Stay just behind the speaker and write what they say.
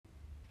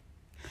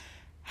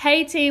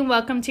Hey team,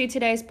 welcome to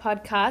today's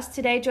podcast.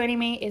 Today joining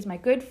me is my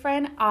good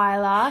friend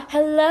Isla.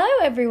 Hello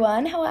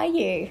everyone, how are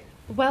you?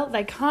 Well,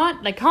 they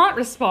can't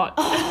respond.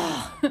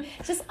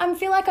 I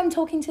feel like I'm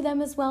talking to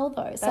them as well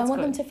though, so I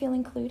want them to feel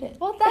included.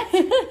 Well,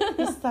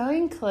 that's so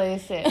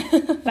inclusive.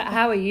 But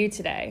how are you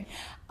today?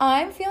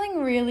 I'm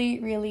feeling really,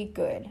 really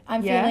good.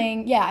 I'm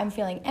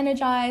feeling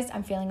energized.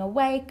 I'm feeling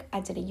awake.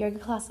 I did a yoga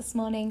class this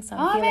morning, so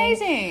I'm feeling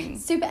amazing.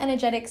 Super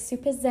energetic,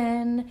 super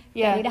zen,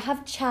 ready to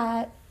have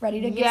chat,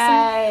 ready to give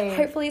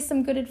hopefully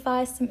some good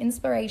advice, some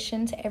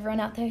inspiration to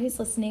everyone out there who's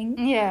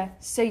listening. Yeah.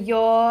 So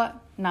you're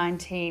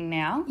 19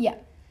 now? Yeah.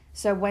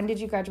 So when did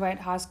you graduate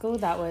high school?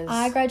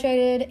 I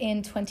graduated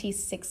in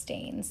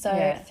 2016,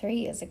 so 3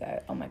 years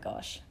ago. Oh my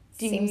gosh.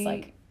 Seems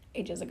like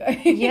ages ago.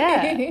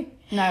 Yeah.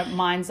 No,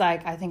 mine's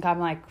like, I think I'm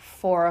like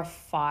 4 or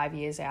 5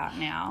 years out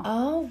now.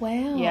 Oh,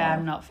 wow. Yeah,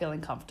 I'm not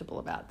feeling comfortable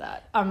about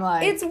that. I'm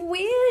like... It's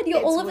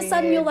weird. All of a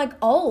sudden you're like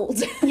old.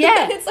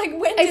 Yeah. It's like,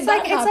 when did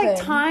that happen? It's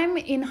like time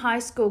in high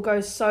school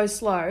goes so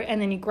slow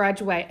and then you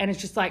graduate and it's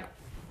just like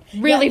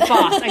really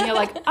fast. And you're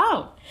like,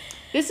 oh...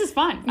 This is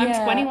fun.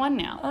 I'm 21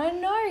 now. I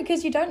know,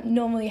 because you don't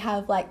normally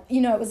have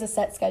it was a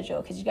set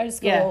schedule because you go to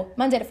school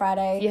Monday to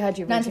Friday. You had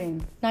your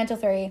routine. 9 till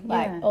 3,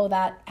 all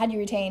that, had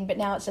your routine. But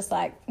now it's just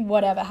like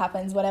whatever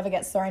happens, whatever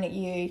gets thrown at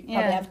you. You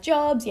probably have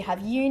jobs, you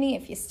have uni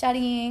if you're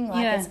studying.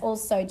 It's all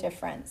so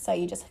different. So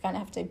you just kind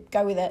of have to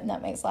go with it, and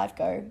that makes life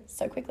go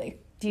so quickly.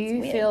 Do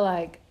you feel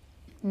like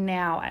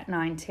now at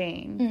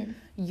 19,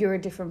 you're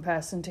a different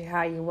person to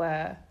how you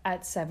were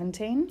at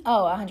 17?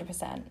 Oh,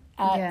 100%.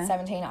 At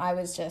 17, I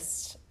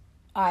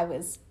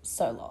was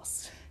so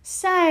lost.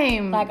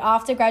 Same. Like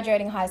after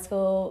graduating high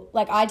school,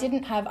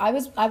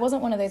 I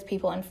wasn't one of those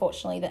people,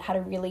 unfortunately, that had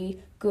a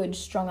really good,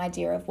 strong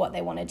idea of what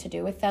they wanted to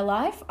do with their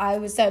life.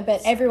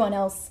 But everyone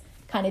else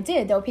kind of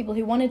did. There were people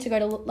who wanted to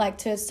go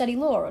to study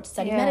law or to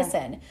study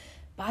medicine,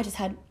 but I just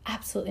had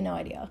absolutely no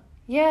idea.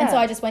 Yeah. And so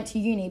I just went to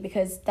uni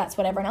because that's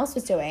what everyone else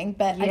was doing,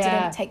 but I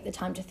didn't take the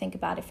time to think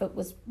about if it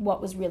was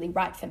what was really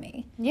right for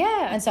me.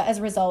 Yeah. And so as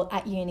a result,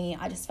 at uni,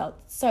 I just felt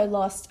so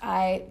lost.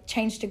 I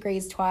changed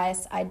degrees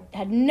twice. I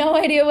had no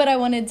idea what I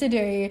wanted to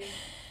do.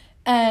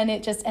 And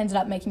it just ended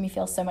up making me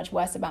feel so much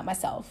worse about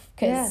myself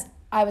because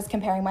I was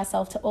comparing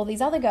myself to all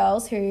these other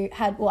girls who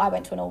had, I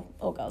went to an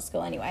all-girls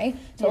school anyway,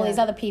 to all these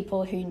other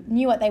people who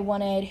knew what they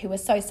wanted, who were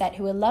so set,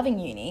 who were loving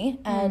uni,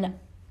 and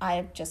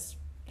I just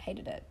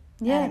hated it.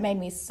 Yeah. And it made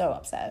me so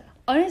upset.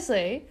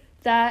 Honestly,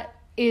 that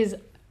is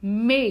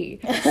me.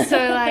 So,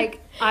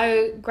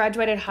 I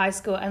graduated high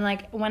school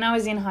and, when I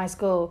was in high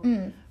school,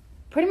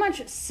 pretty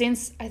much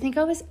since I think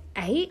I was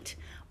 8,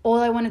 all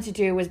I wanted to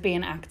do was be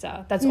an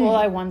actor. That's all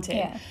I wanted.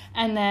 Yeah.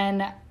 And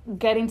then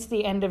getting to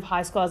the end of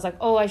high school, I was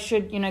like, I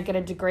should, get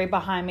a degree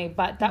behind me.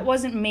 But that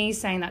wasn't me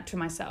saying that to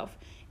myself.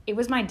 It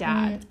was my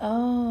dad.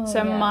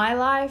 My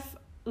life,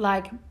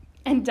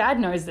 and dad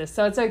knows this,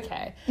 so it's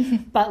okay.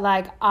 But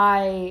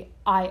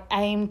I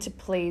aim to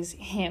please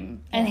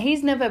him. And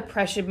he's never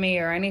pressured me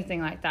or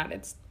anything like that.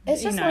 It's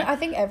just I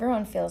think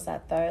everyone feels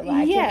that though.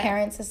 Your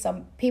parents are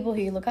some people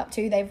who you look up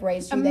to, they've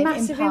raised you, they've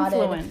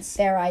imparted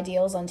their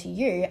ideals onto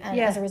you. And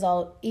as a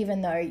result,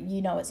 even though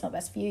you know it's not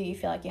best for you, you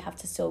feel like you have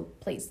to still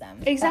please them.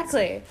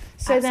 Exactly.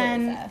 So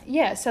then,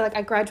 fair.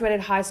 I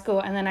graduated high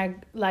school and then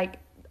I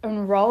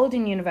enrolled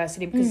in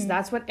university because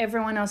that's what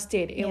everyone else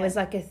did. It was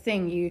like a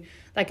thing. You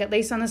at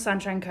least on the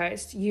Sunshine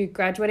Coast, you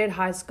graduated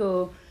high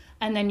school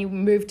and then you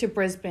moved to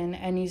Brisbane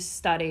and you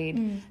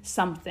studied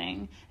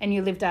something and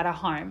you lived at a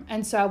home.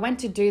 And so I went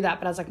to do that,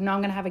 but I was like, no, I'm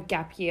going to have a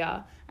gap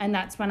year. And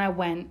that's when I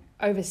went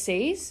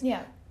overseas.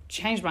 Yeah.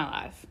 Changed my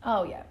life.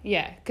 Oh, yeah.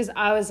 Yeah, because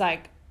I was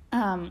like,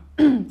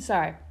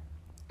 sorry.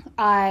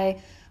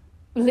 I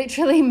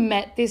literally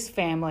met this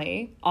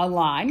family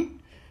online.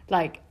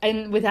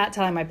 And without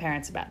telling my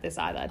parents about this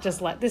either, just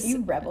let this...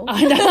 You rebel.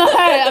 I know.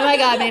 Oh my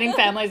God, meeting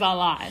families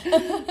online.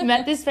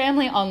 Met this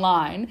family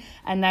online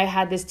and they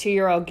had this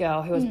 2-year-old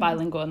girl who was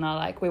bilingual and they're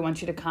like, we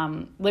want you to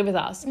come live with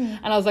us.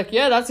 And I was like,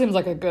 yeah, that seems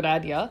like a good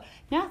idea.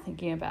 Now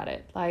thinking about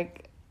it, I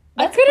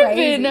could have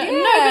been... Yeah.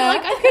 No,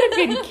 but I could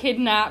have been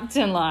kidnapped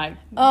and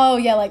Oh,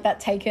 yeah,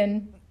 that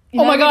Taken...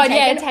 Oh my God,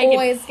 Taken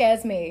always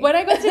scares me. When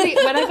I got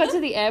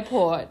to the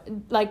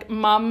airport,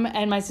 Mum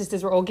and my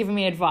sisters were all giving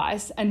me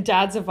advice, and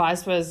Dad's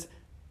advice was,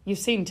 "You've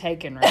seen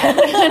Taken, right?"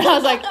 And I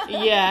was like,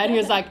 "Yeah," and he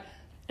was like,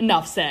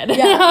 "Enough said."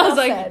 Yeah, I was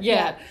like, said,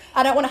 "Yeah."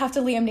 I don't want to have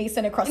to Liam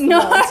Neeson across the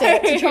world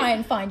to try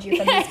and find you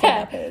from these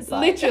kidnappers.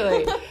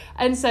 Literally.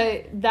 And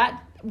so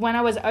that when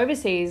I was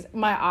overseas,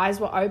 my eyes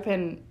were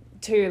open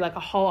to a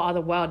whole other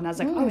world, and I was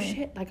like, "Oh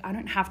shit!" I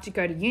don't have to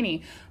go to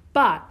uni,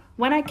 but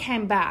when I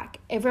came back,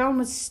 everyone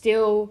was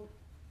still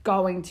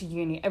going to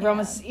uni. Everyone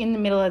was in the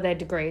middle of their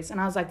degrees.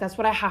 And I was like, that's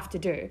what I have to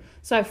do.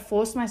 So I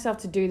forced myself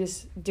to do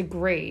this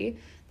degree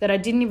that I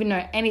didn't even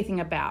know anything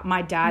about.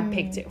 My dad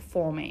picked it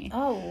for me.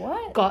 Oh,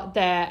 what? Got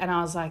there and I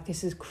was like,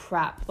 this is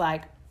crap.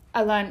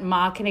 I learned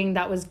marketing.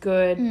 That was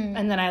good.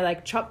 And then I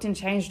like chopped and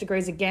changed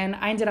degrees again.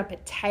 I ended up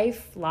at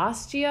TAFE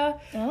last year.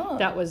 Oh.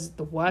 That was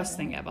the worst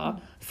thing ever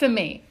for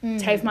me.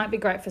 TAFE might be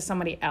great for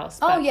somebody else.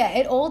 Oh, yeah.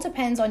 It all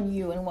depends on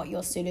you and what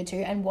you're suited to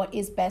and what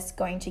is best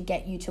going to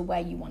get you to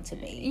where you want to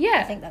be. Yeah.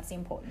 I think that's the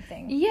important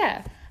thing.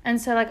 Yeah. And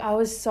so, like, I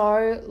was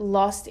so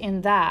lost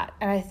in that.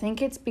 And I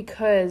think it's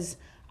because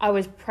I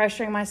was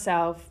pressuring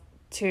myself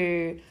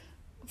to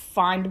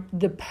find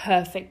the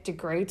perfect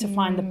degree, to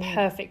find the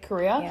perfect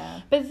career.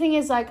 Yeah. But the thing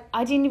is, like,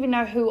 I didn't even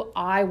know who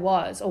I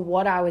was or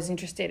what I was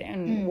interested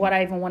in, what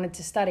I even wanted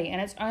to study.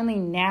 And it's only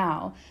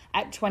now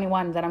at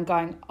 21 that I'm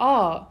going,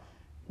 oh,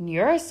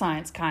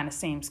 neuroscience kind of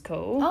seems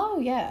cool. Oh,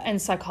 yeah.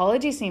 And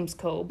psychology seems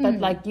cool. But,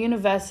 like,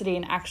 university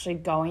and actually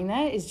going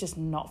there is just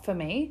not for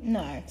me.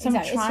 No, So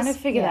exactly. I'm trying to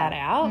figure that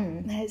out.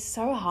 And it's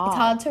so hard. It's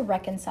hard to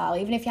reconcile,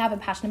 even if you have a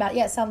passion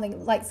about,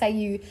 something like, say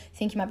you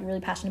think you might be really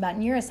passionate about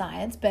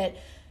neuroscience, but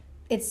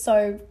it's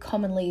so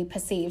commonly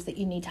perceived that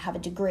you need to have a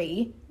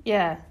degree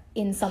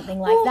in something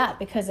like that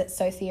because it's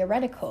so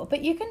theoretical.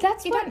 But you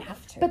don't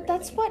have to. But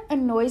that's what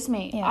annoys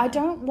me. Yeah. I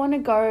don't want to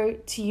go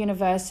to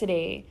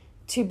university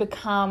to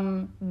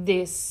become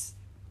this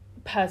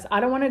person. I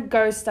don't want to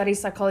go study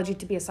psychology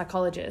to be a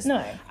psychologist.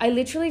 No. I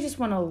literally just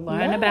want to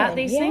learn about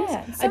these things.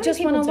 So I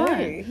just want to many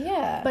people learn. do.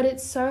 Yeah. But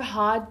it's so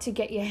hard to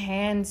get your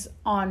hands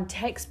on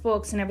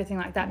textbooks and everything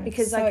like that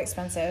because so like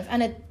expensive.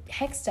 And a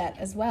HECS debt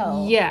as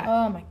well. Yeah.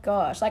 Oh my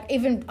gosh. Like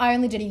I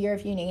only did a year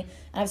of uni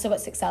and I've still got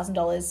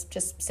 $6,000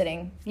 just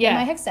sitting in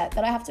my HECS debt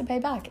that I have to pay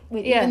back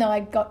even though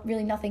I got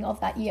really nothing of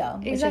that year,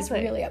 which is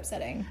really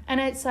upsetting. And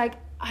it's like,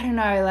 I don't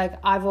know, like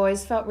I've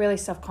always felt really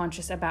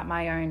self-conscious about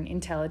my own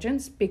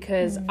intelligence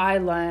because I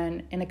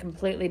learn in a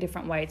completely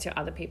different way to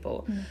other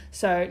people.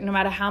 So no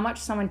matter how much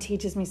someone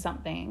teaches me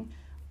something,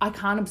 I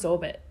can't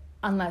absorb it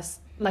unless,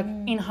 like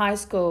in high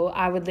school,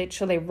 I would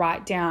literally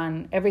write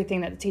down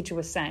everything that the teacher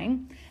was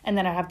saying and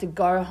then I'd have to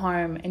go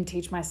home and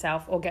teach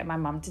myself or get my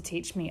mum to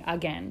teach me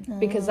again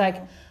because like,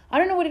 I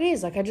don't know what it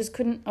is. Like I just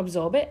couldn't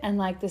absorb it. And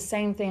like the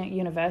same thing at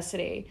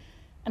university.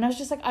 And I was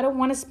just like, I don't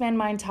want to spend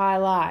my entire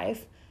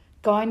life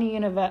going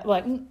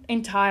to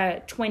entire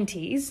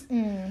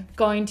 20s,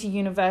 going to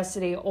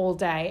university all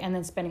day and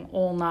then spending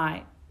all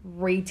night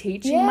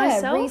reteaching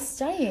myself.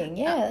 Re-studying,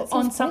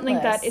 on something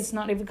that it's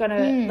not even going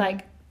to,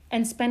 like,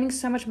 and spending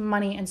so much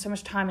money and so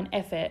much time and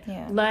effort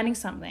learning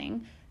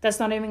something that's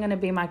not even going to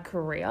be my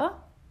career.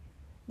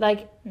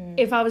 Like,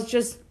 if I was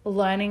just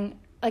learning,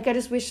 like, I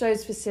just wish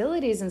those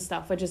facilities and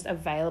stuff were just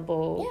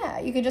available. Yeah,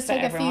 you could just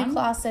take a few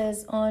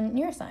classes on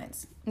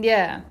neuroscience.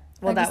 Yeah.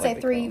 Well, like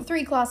that you say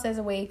three classes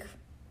a week.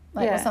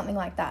 Or something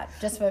like that,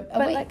 just for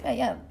a week.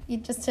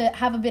 Like, just to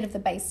have a bit of the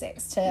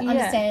basics to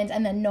understand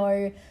and then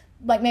know,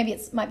 like maybe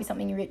it might be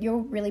something you're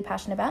really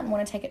passionate about and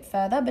want to take it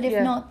further. But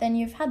if not, then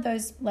you've had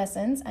those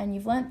lessons and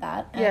you've learnt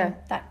that, and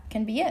that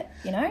can be it,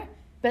 you know?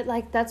 But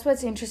like, that's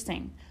what's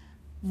interesting.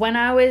 When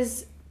I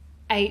was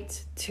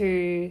 8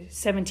 to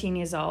 17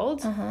 years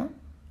old,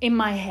 in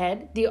my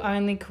head, the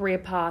only career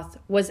path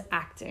was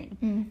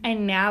acting.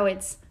 And now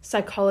it's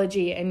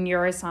psychology and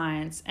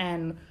neuroscience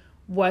and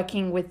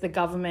working with the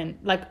government.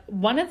 Like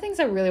one of the things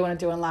I really want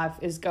to do in life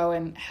is go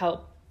and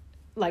help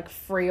like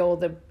free all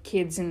the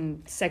kids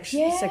in sex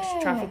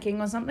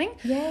trafficking or something.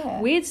 Yeah.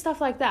 Weird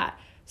stuff like that.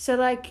 So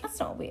like that's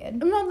not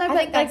weird. I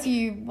think that's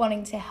you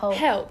wanting to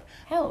help.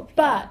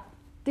 But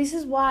this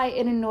is why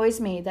it annoys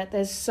me that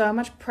there's so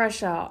much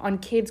pressure on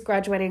kids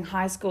graduating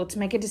high school to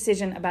make a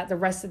decision about the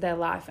rest of their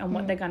life and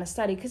what they're going to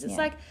study because it's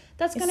like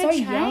that's going to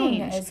change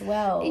young as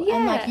well.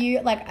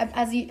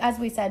 And as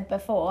we said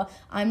before,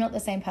 I'm not the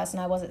same person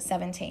I was at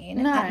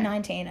 17 at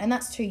 19, and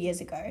that's 2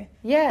 years ago.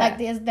 Like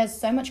there's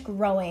so much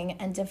growing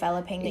and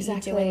developing that you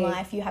do in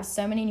life. You have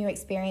so many new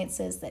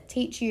experiences that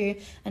teach you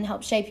and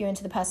help shape you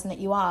into the person that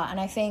you are. And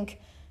I think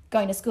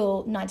going to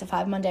school 9 to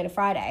 5, Monday to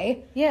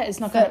Friday. It's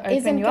not going to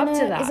open you up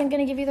to that. Isn't going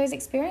to give you those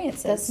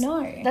experiences.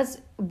 That's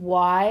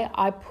why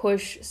I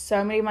push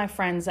so many of my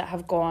friends that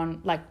have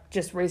gone, like,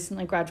 just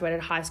recently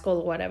graduated high school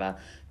or whatever,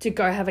 to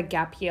go have a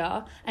gap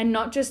year. And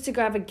not just to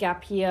go have a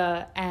gap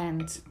year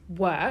and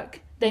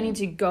work. They need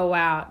to go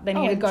out. They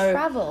need to go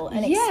travel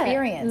and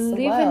experience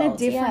the world. Live in a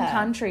different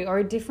country or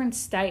a different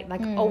state,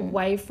 like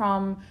away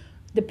from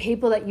the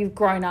people that you've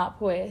grown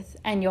up with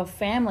and your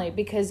family,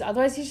 because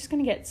otherwise you're just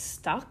going to get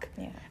stuck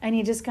and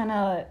you're just going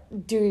to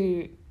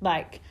do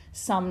like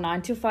some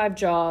 9 to 5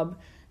 job,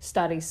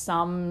 study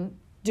some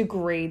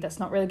degree that's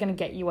not really going to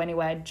get you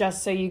anywhere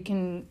just so you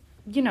can,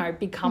 you know,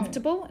 be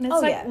comfortable. And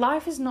it's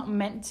life is not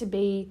meant to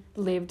be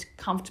lived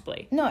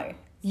comfortably. No.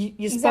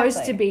 You're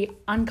supposed to be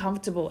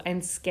uncomfortable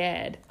and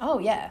scared. Oh,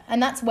 yeah. And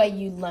that's where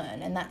you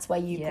learn and that's where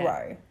you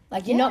grow.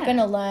 Like you're not going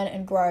to learn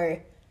and grow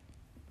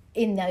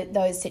in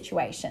those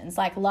situations.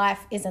 Like life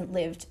isn't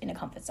lived in a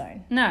comfort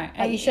zone. No.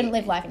 Like you shouldn't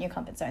live life in your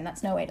comfort zone.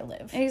 That's no way to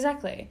live.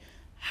 Exactly.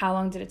 How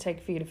long did it take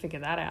for you to figure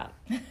that out?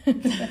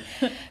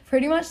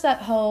 Pretty much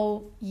that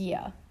whole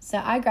year. So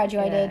I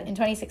graduated in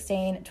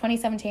 2016.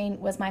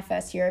 2017 was my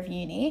first year of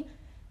uni.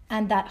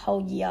 And that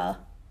whole year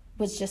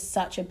was just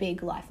such a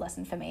big life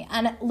lesson for me.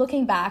 And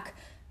looking back,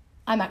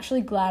 I'm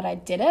actually glad I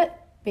did it,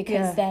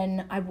 because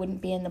then I wouldn't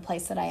be in the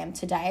place that I am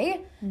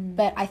today.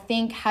 But I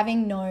think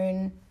having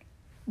known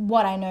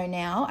what I know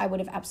now, I would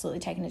have absolutely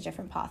taken a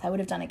different path. I would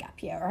have done a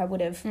gap year, or I would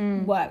have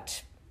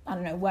worked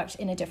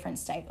in a different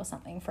state or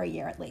something for a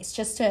year at least,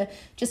 just to,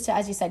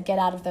 as you said, get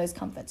out of those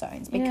comfort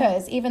zones.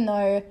 Because even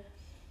though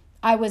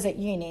I was at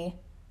uni,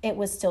 it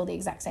was still the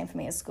exact same for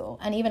me as school.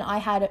 And even I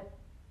had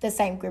the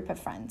same group of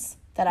friends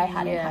that I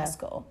had in high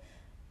school,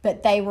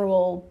 but they were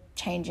all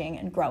changing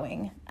and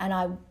growing, and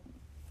I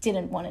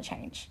didn't want to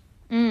change.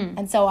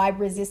 And so I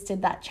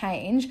resisted that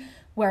change,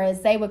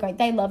 whereas they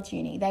loved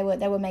uni. They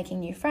were making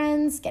new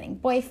friends, getting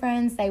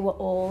boyfriends. They were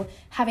all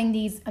having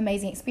these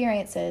amazing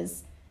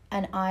experiences,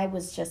 and I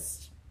was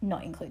just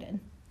not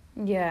included.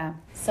 Yeah.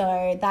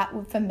 So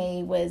that for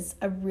me was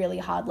a really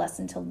hard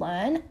lesson to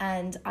learn,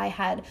 and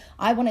I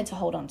wanted to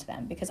hold on to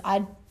them because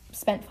I'd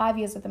spent 5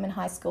 years with them in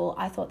high school.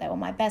 I thought they were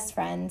my best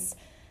friends,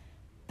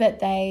 but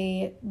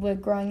they were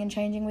growing and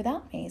changing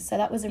without me. So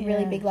that was a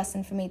really big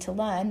lesson for me to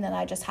learn, that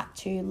I just had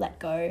to let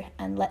go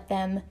and let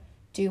them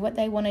do what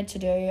they wanted to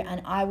do,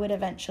 and I would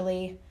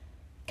eventually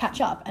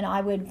catch up and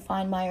I would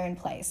find my own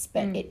place,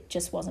 but it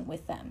just wasn't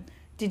with them.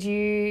 Did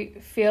you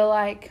feel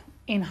like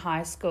in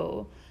high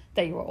school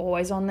that you were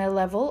always on their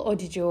level, or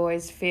did you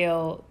always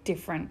feel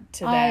different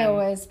to them? I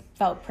always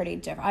felt pretty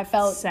different. I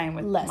felt same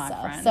with lesser.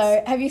 my friends.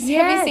 So have you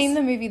seen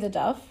the movie The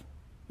Duff?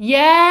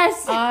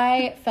 Yes.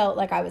 I felt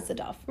like I was the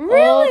Duff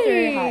Really? all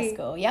through high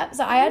school. Yep.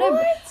 So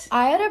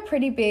I had a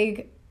pretty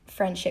big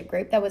friendship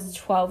group. There was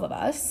 12 of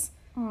us,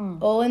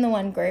 all in the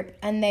one group,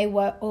 and they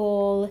were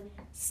all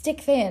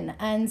stick thin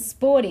and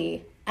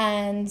sporty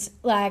and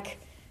like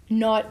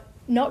not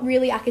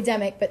really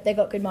academic, but they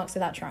got good marks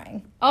without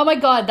trying. Oh my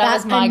God, that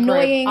was my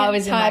group. I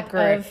was in that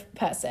group. Of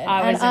person.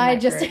 I was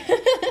in that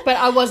group. But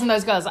I wasn't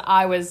those girls.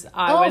 I was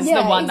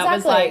the one that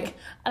was like,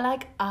 I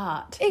like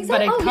art,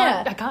 but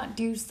I can't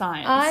do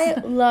science. I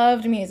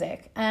loved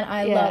music,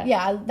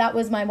 and that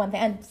was my one thing.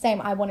 And same,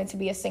 I wanted to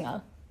be a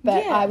singer,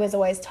 but I was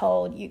always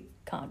told you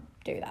can't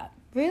do that.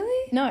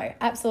 Really? No,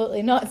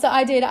 absolutely not. So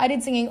I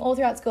did singing all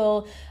throughout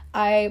school.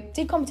 I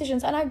did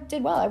competitions, and I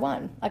did well. I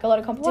won like a lot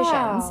of competitions.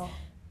 Wow.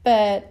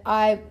 But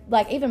I,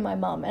 like, even my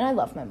mum, and I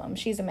love my mum,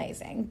 she's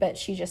amazing, but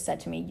she just said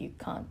to me, you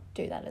can't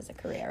do that as a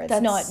career.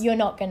 You're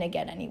not going to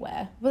get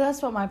anywhere. Well, that's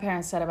what my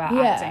parents said about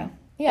acting.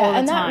 Yeah,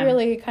 and that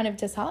really kind of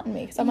disheartened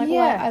me, because I'm like,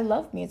 well, I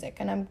love music,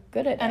 and I'm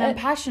good at it. And I'm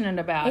passionate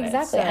about it.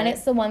 Exactly, and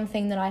it's the one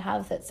thing that I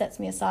have that sets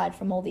me aside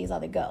from all these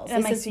other girls.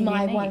 This is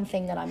my one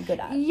thing that I'm good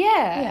at.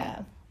 Yeah.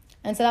 Yeah.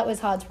 And so that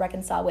was hard to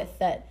reconcile with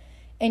that.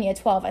 In year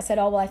 12, I said,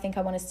 oh, well, I think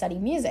I want to study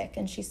music.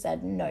 And she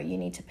said, no, you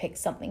need to pick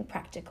something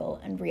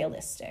practical and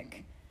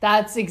realistic.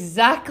 That's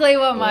exactly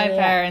what my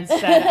parents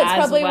said. That's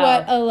probably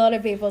what a lot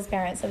of people's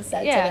parents have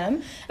said to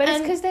them. But it's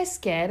because they're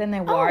scared and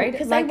they're worried.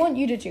 Because they want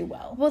you to do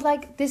well. Well,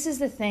 like, this is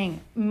the thing.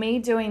 Me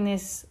doing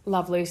this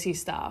Love Lucy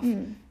stuff,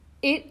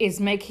 it is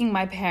making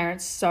my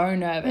parents so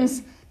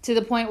nervous to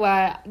the point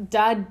where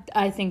Dad,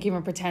 I think,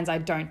 even pretends I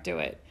don't do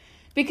it.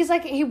 Because,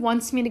 like, he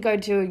wants me to go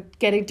to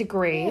get a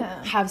degree,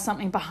 have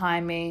something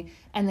behind me,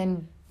 and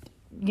then,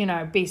 you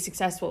know, be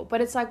successful.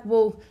 But it's like,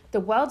 well, the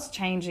world's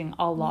changing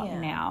a lot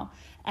now.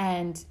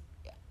 And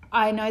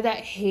I know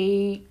that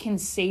he can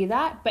see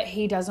that, but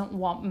he doesn't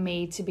want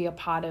me to be a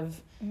part of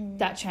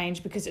that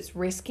change because it's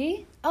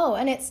risky. Oh,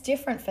 and it's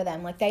different for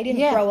them. Like, they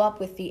didn't grow up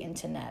with the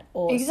internet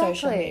or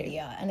social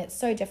media, and it's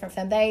so different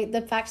for them.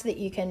 The fact that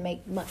you can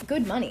make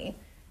good money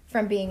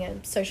from being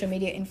a social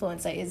media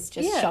influencer is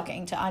just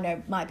shocking to, I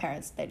know my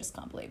parents, they just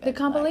can't believe it. They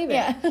can't believe it.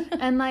 Yeah.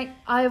 And like,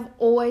 I've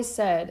always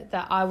said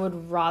that I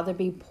would rather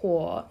be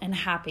poor and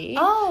happy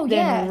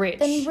than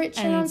rich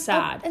and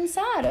sad. And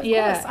sad, of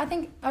course. I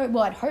think,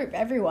 I'd hope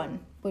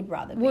everyone would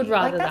rather be.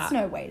 That's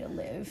no way to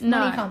live. No.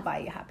 Money can't buy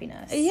you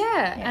happiness.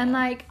 Yeah. And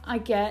like, I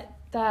get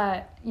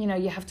that, you know,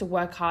 you have to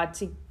work hard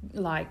to,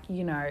 like,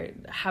 you know,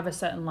 have a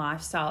certain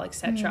lifestyle,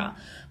 etc.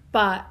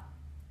 But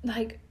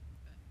like,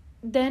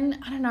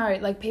 then, I don't know,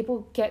 like,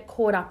 people get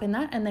caught up in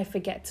that and they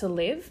forget to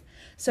live.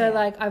 So,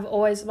 like, I've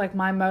always, like,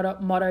 my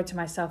motto to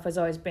myself has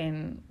always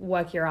been,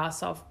 work your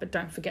ass off, but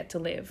don't forget to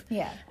live.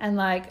 Yeah. And,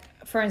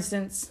 like, for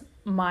instance,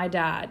 my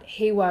dad,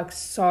 he works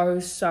so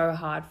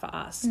hard for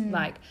us.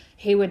 Like,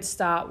 he would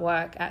start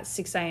work at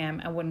 6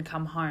 a.m. and wouldn't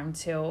come home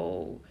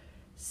till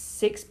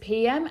 6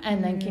 p.m.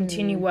 and then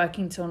continue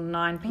working till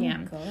 9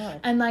 p.m. Oh, God.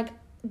 And, like,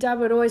 Dad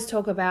would always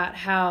talk about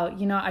how,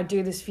 you know, I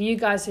do this for you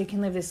guys so you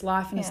can live this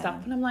life and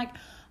stuff. And I'm like,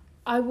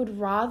 I would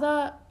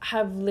rather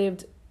have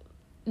lived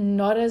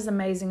not as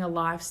amazing a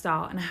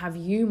lifestyle and have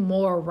you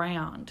more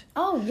around.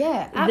 Oh,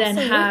 yeah, absolutely.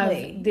 Than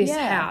have this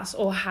house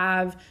or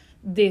have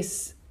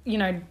this, you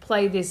know,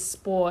 play this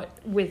sport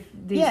with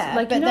this. Yeah,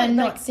 like, but you know, then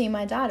like, not see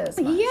my dad as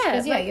much.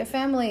 Yeah. Because, your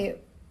family,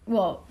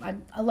 well,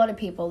 a lot of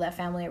people, their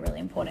family are really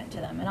important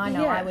to them. And I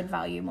know I would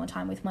value more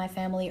time with my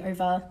family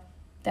over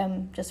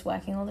them just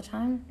working all the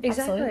time.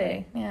 Exactly.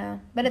 Absolutely. Yeah.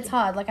 But it's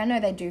hard. Like, I know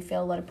they do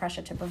feel a lot of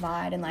pressure to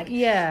provide and, like,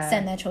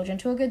 send their children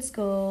to a good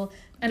school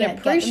and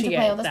get them to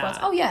play all the sports.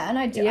 Oh, yeah. And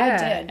I did.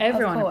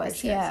 Everyone of course.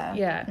 appreciates it.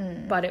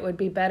 Yeah. But it would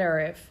be better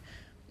if,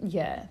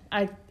 Yeah.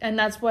 And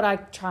that's what I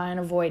try and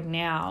avoid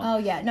now. Oh,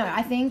 yeah. No,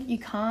 I think you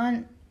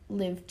can't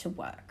live to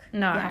work.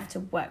 No. You have to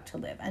work to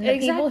live. And the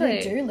people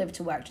who do live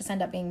to work just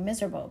end up being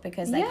miserable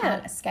because they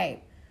can't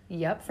escape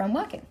from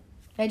working.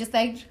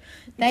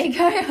 They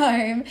go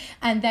home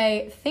and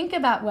they think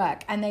about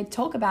work and they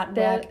talk about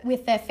work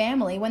with their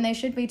family when they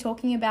should be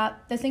talking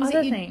about the things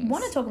that you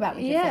want to talk about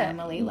with your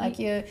family, like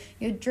your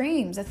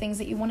dreams, the things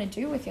that you want to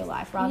do with your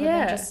life, rather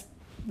than just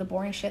the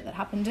boring shit that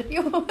happened at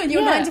your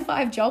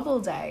 9-to-5 job all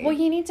day. Well,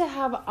 you need to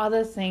have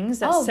other things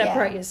that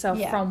separate yourself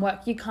from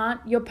work.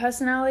 Your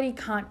personality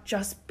can't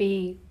just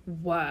be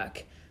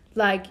work.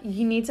 Like,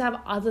 you need to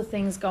have other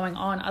things going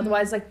on.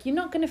 Otherwise, like, you're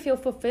not going to feel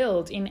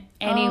fulfilled in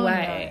any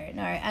way.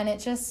 No. And it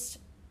just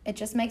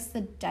makes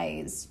the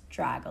days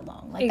drag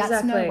along. Like,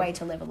 that's no way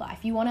to live a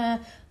life. You want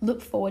to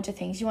look forward to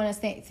things. You want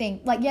to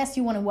think, like, yes,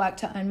 you want to work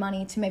to earn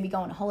money to maybe go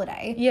on a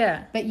holiday.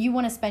 Yeah. But you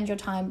want to spend your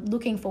time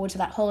looking forward to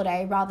that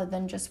holiday rather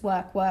than just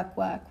work.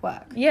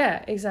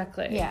 Yeah,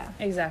 exactly. Yeah.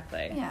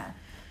 Exactly. Yeah.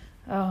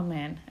 Oh,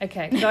 man.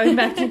 Okay, going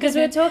back to... Because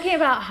we were talking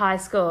about high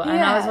school, and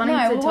I was wanting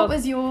to talk... what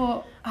was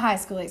your high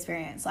school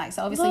experience like?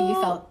 So, obviously, you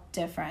felt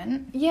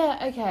different.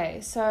 Yeah,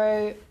 okay.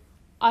 So,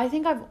 I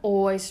think I've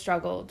always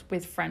struggled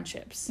with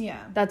friendships.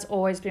 Yeah. That's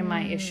always been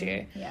my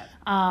issue. Yeah.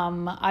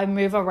 I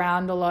move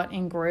around a lot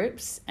in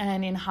groups,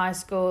 and in high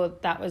school,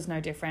 that was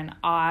no different.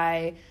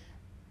 I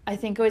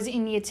think it was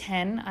in year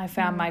 10, I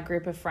found my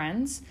group of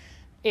friends.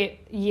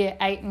 Year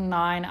 8 and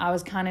 9, I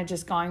was kind of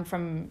just going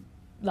from...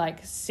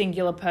 like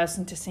singular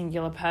person to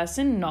singular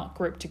person, not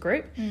group to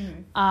group.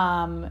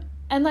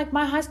 And like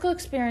my high school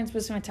experience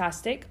was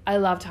fantastic. I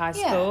loved high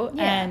school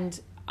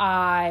and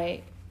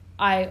I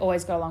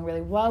always got along really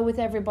well with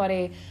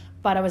everybody,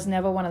 but I was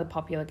never one of the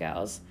popular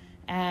girls.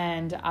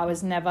 And I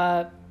was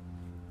never,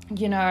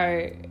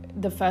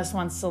 the first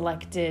one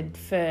selected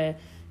for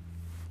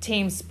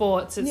team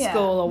sports at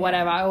school or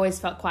whatever. I always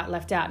felt quite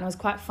left out. And it was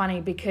quite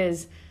funny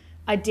because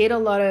I did a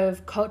lot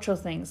of cultural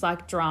things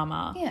like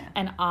drama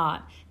and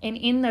art. And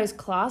in those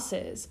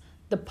classes,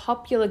 the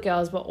popular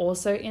girls were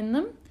also in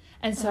them.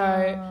 And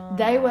so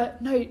they were,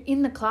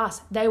 in the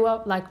class, they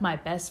were like my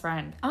best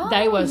friend.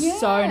 They were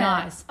so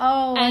nice.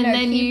 Oh, and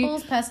then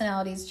people's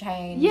personalities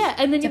change. Yeah,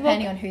 and then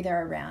depending on who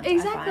they're around.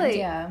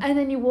 Exactly. And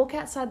then you walk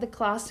outside the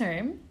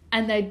classroom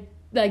and they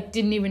like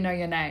didn't even know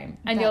your name.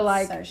 And you're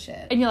like, so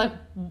shit. And you're like,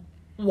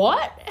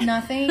 what?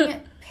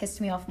 Nothing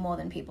pissed me off more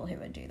than people who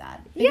would do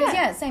that.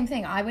 Because, same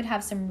thing. I would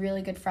have some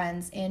really good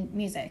friends in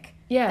music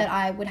that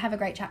I would have a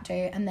great chat to,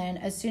 and then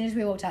as soon as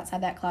we walked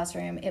outside that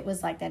classroom, it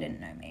was like they didn't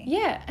know me.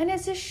 Yeah, and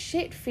it's a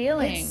shit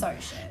feeling. It's so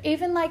shit.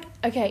 Even like,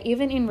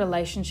 even in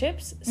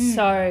relationships.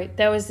 So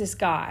there was this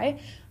guy,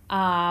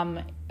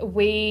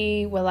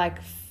 we were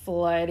like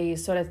flirty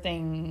sort of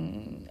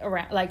thing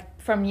around, like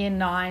from year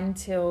 9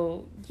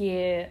 till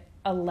year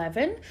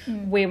 11,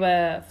 we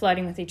were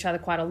flirting with each other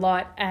quite a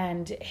lot,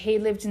 and he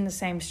lived in the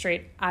same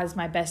street as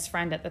my best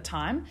friend at the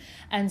time,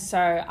 and so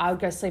I would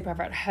go sleep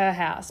over at her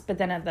house, but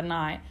then at the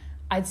night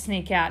I'd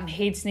sneak out and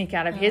he'd sneak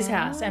out of his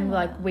house, and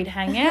like we'd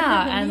hang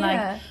out and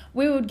like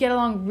we would get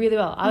along really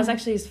well. I was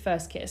actually his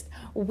first kiss.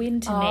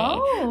 Win to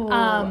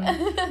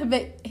me.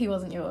 But he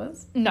wasn't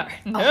yours? No.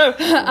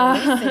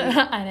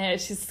 I know,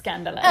 she's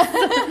scandalous.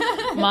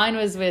 Mine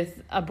was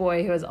with a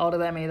boy who was older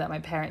than me that my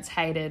parents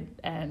hated,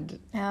 and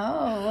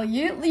well,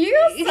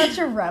 you're such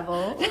a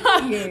rebel.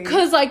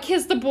 Because I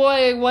kissed a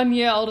boy 1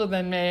 year older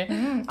than me. 2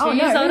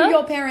 years older? Who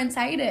your parents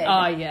hated.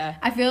 Oh yeah,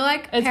 I feel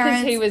like it's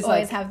parents he was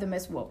always like, have the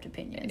most warped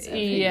opinions of who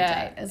you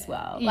date as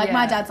well. Like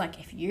my dad's like,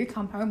 if you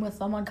come home with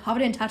someone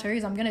covered in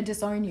tattoos, I'm gonna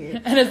disown you.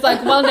 And it's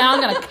like, well, now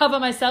I'm gonna cover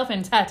myself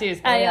in tattoos.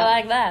 How you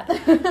like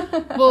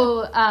that?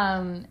 Well,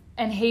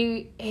 and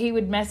he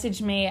would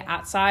message me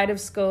outside of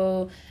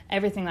school,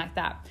 everything like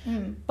that.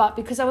 But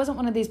because I wasn't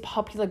one of these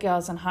popular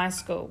girls in high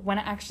school, when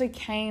it actually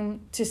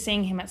came to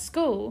seeing him at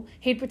school,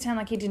 he'd pretend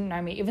like he didn't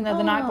know me, even though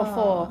the night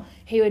before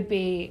he would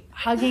be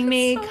hugging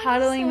me, so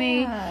cuddling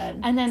me. sad.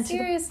 And then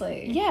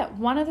seriously,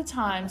 one of the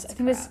times, I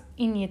think it was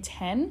in year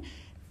 10,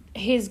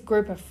 his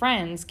group of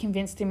friends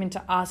convinced him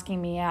into asking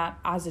me out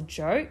as a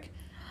joke.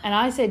 And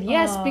I said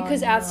yes,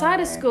 because outside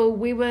of school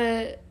we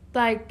were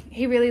like,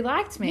 he really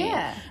liked me.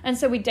 Yeah. And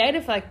so we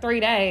dated for like 3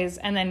 days,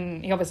 and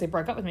then he obviously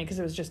broke up with me because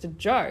it was just a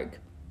joke.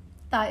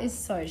 That is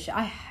so shit.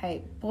 I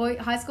hate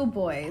high school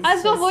boys. High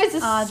school boys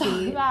are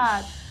so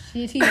bad.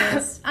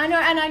 Shittiest. I know,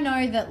 and I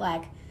know that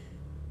like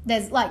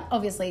there's like,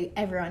 obviously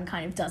everyone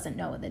kind of doesn't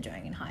know what they're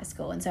doing in high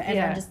school, and so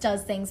everyone just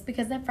does things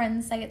because their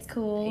friends say it's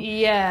cool.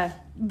 Yeah.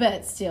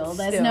 But still,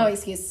 there's no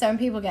excuse. Some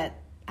people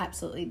get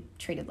absolutely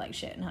treated like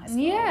shit in high school.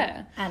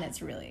 Yeah. And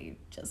it's really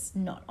just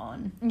not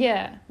on.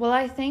 Yeah. Well,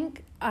 I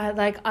think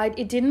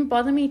it didn't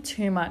bother me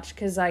too much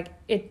because I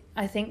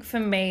think for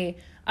me,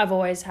 I've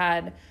always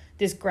had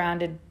this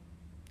grounded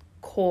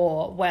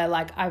core where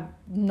like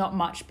not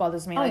much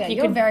bothers me.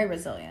 You're very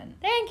resilient.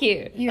 Thank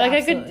you. You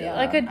absolutely are.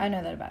 I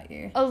know that about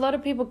you. A lot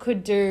of people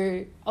could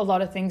do a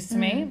lot of things to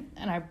me,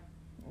 and I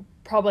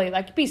probably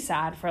like be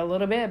sad for a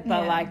little bit,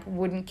 but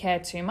wouldn't care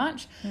too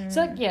much.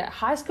 So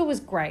high school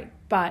was great,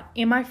 but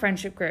in my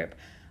friendship group,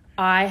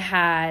 I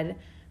had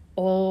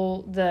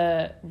all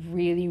the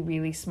really,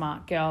 really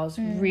smart girls,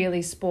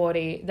 really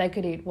sporty. They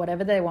could eat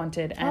whatever they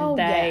wanted, and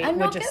they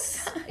were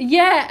just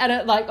and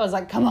it, like I was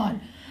like, come on,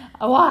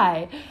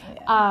 why?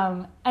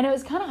 Yeah. And it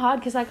was kind of hard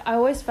because like I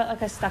always felt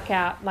like I stuck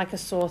out like a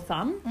sore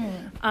thumb.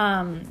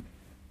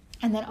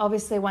 And then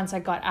obviously once I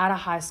got out of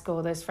high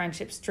school, those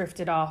friendships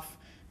drifted off.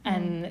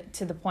 And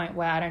to the point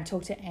where I don't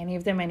talk to any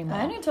of them anymore.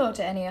 I don't talk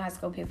to any high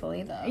school people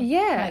either.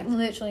 Yeah. Like,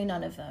 literally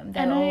none of them.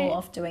 They're all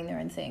off doing their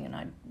own thing.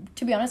 And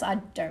to be honest, I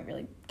don't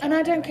really care. And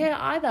I don't care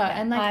either.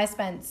 Yeah. And like, I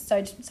spent so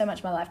much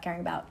of my life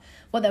caring about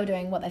what they were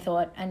doing, what they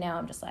thought. And now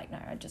I'm just like, no,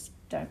 I just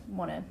don't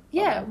want to.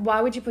 Yeah.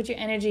 Why would you put your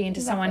energy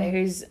into someone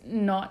who's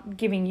not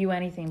giving you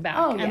anything back?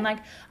 Oh, yeah. And like,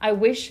 I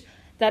wish...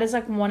 That is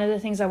like one of the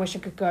things I wish I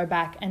could go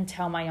back and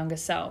tell my younger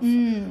self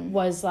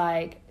was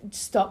like,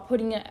 stop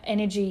putting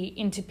energy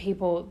into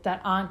people that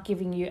aren't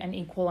giving you an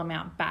equal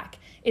amount back.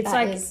 It's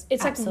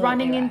like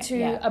running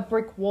into a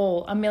brick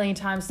wall a million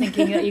times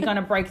thinking that you're going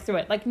to break through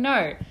it. Like,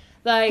 no,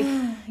 like,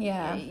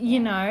 you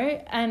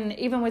know, and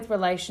even with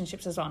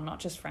relationships as well, not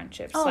just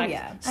friendships. Oh, like,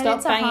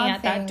 stop banging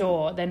at that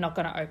door. They're not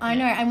going to open it. I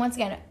know. And once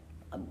again,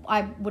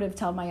 I would have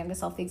told my younger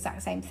self the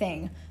exact same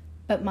thing.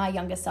 But my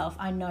younger self,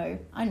 I know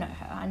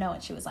her. I know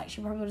what she was like. She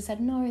probably would have said,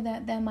 no,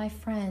 they're my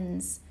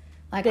friends.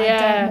 Like,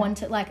 I don't want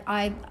to, like,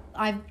 I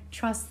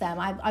trust them.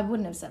 I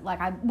wouldn't have said, like,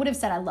 I would have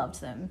said I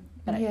loved them,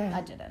 but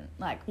I didn't.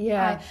 Like,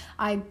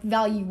 I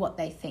value what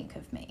they think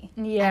of me.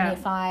 Yeah. And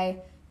if I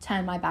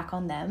turn my back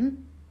on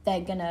them,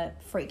 they're going to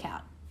freak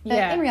out.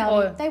 But in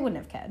reality, they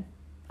wouldn't have cared.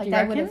 Like,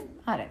 they would have,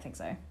 I don't think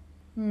so.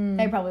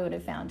 They probably would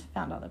have found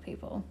other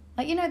people.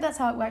 Like, you know, that's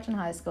how it worked in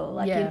high school.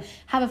 Like, you'd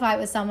have a fight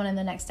with someone and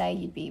the next day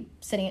you'd be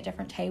sitting at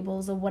different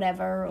tables or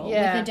whatever, or with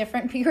a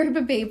different group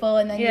of people,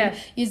 and then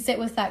you'd sit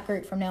with that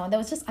group from now on. There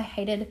was just, I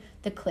hated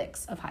the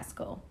cliques of high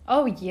school.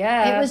 Oh,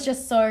 yeah. It was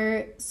just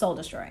so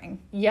soul-destroying.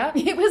 Yeah.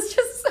 It was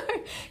just so...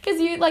 Because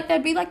you, like,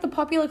 there'd be, like, the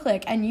popular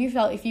clique, and you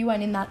felt if you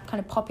weren't in that kind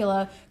of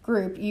popular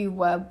group, you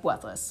were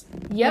worthless.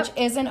 Yep. Which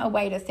isn't a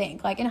way to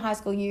think. Like, in high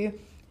school,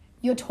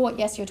 you're taught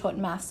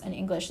maths and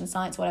English and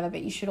science, whatever,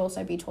 but you should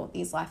also be taught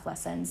these life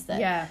lessons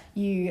that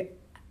you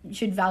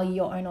should value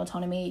your own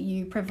autonomy.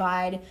 You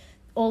provide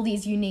all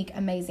these unique,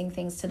 amazing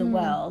things to the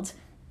world,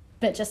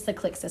 but just the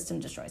clique system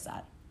destroys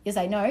that. You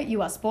say, no,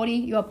 you are sporty,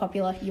 you are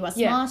popular, you are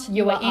smart,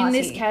 you are in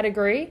this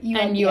category,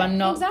 you are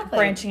not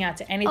branching out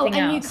to anything else.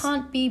 And you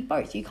can't be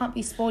both. You can't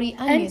be sporty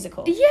and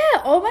musical. Yeah,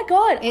 oh my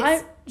God.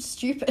 It's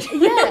stupid.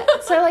 Yeah,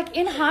 so like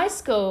in high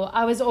school,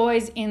 I was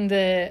always in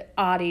the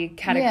arty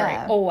category,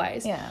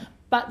 always. Yeah.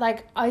 But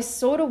like I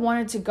sort of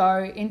wanted to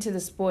go into the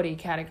sporty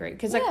category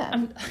because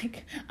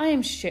like I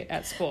am shit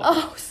at sport.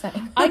 Oh,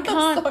 same. I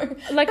can't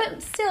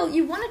but still,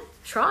 you want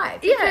to try.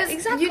 Yeah,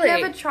 exactly. You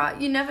never try.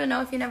 You never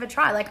know if you never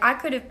try. Like I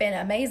could have been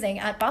amazing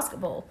at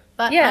basketball,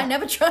 but I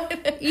never tried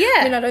it. Yeah,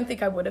 I mean, I don't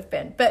think I would have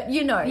been. But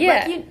you know,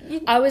 like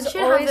you I was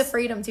should always have the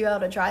freedom to be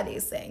able to try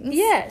these things.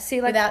 Yeah,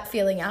 see, like without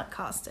feeling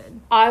outcasted.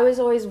 I was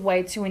always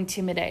way too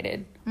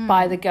intimidated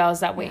by the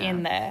girls that were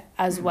in there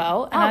as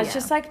well, and I was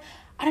just like,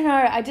 I don't know.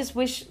 I just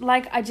wish,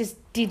 like, I just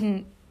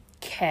didn't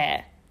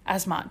care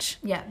as much.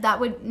 Yeah, that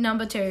would,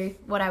 number 2,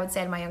 what I would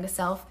say to my younger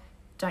self,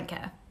 don't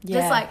care. Yeah.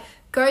 Just, like,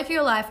 go through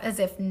your life as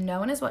if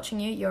no one is watching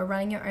you. You're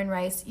running your own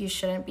race. You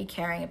shouldn't be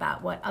caring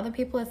about what other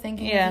people are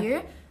thinking of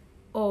you.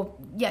 Or,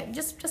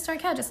 just don't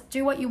care. Just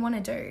do what you want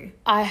to do.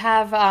 I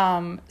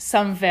have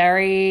some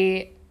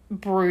very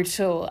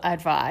brutal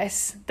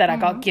advice that I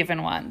got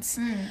given once.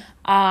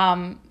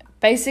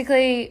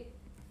 Basically,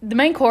 the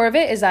main core of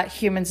it is that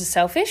humans are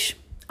selfish.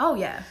 Oh,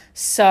 yeah.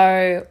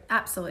 So...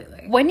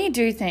 Absolutely. When you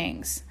do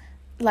things,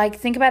 like,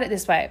 think about it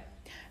this way.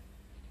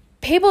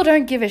 People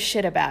don't give a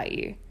shit about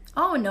you.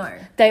 Oh, no.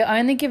 They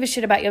only give a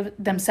shit about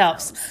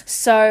themselves.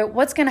 So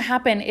what's going to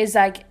happen is,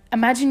 like,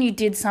 imagine you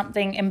did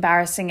something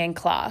embarrassing in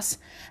class.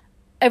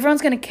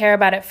 Everyone's going to care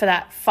about it for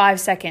that 5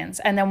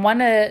 seconds. And then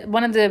one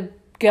of the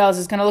girls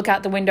is going to look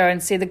out the window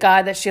and see the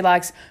guy that she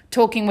likes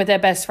talking with their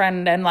best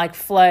friend and like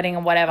flirting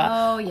or whatever.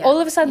 Oh, yeah. All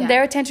of a sudden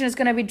their attention is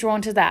going to be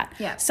drawn to that.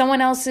 Yeah.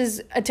 Someone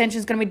else's attention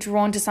is going to be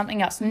drawn to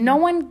something else. No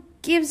one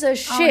gives a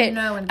shit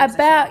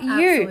about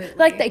you. Absolutely.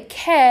 Like they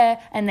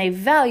care and they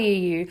value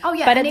you. Oh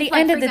yeah. But at the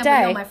end of the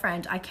day, you're my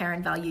friend, I care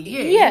and value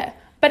you. Yeah.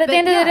 But at the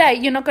end of the day,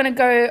 you're not going to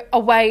go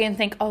away and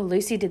think, oh,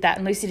 Lucy did that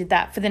and Lucy did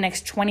that for the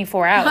next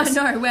 24 hours.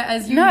 I know,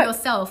 whereas you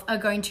yourself are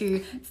going to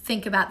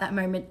think about that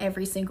moment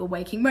every single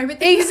waking moment.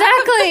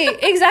 Exactly.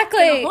 It's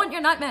gonna haunt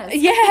your nightmares.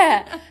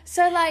 Yeah.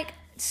 So, like,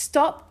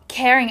 stop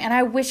caring. And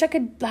I wish I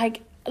could,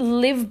 like,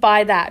 live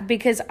by that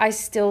because I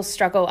still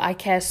struggle. I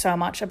care so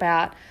much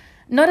about,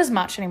 not as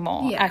much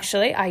anymore,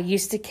 actually. I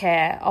used to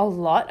care a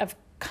lot. I've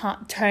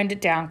turned it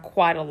down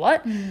quite a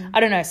lot. I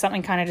don't know,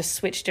 something kind of just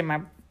switched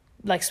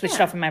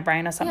off in my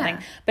brain or something.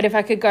 But if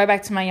I could go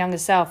back to my younger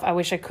self, I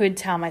wish I could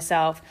tell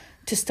myself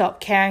to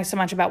stop caring so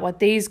much about what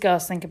these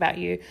girls think about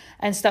you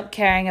and stop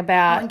caring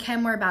about... and care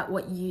more about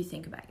what you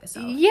think about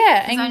yourself.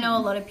 Yeah. Because I know a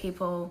lot of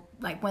people,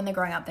 like, when they're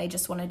growing up, they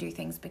just want to do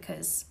things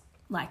because,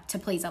 like, to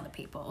please other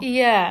people.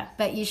 Yeah.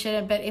 But you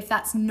shouldn't... But if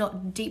that's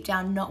not, deep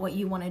down, not what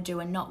you want to do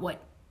and not what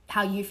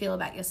how you feel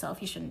about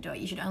yourself, you shouldn't do it.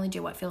 You should only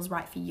do what feels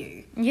right for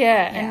you.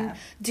 Yeah, and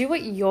do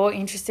what you're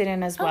interested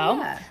in as well.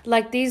 Yeah.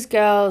 Like these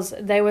girls,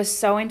 they were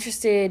so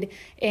interested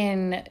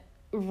in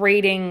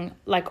reading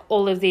like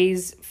all of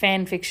these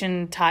fan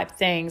fiction type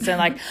things, and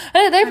like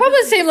they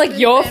probably seem like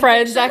your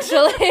friends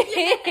actually.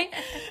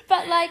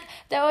 But like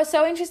they were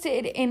so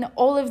interested in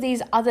all of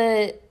these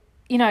other,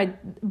 you know,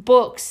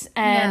 books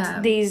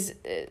and these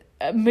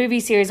movie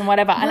series and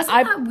whatever. Wasn't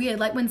that weird?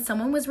 Like when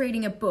someone was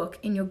reading a book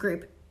in your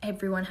group,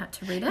 everyone had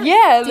to read it.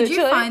 Yeah, did literally.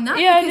 you find that?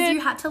 Yeah, because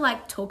you had to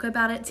like talk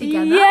about it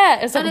together.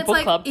 Yeah, it's like and a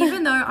book club.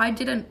 Even though I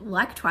didn't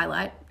like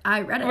Twilight,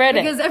 I read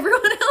it because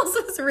everyone else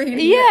was reading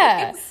it.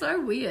 Yeah, it's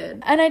so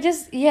weird. And I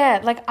just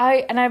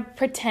I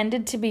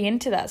pretended to be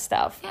into that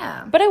stuff.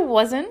 Yeah, but I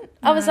wasn't.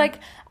 I was like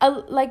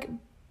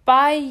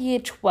by year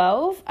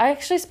 12, I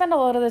actually spent a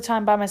lot of the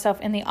time by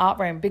myself in the art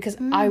room because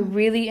I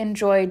really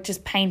enjoyed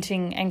just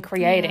painting and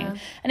creating. Yeah.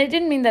 And it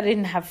didn't mean that I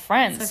didn't have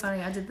friends. It's so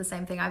funny. I did the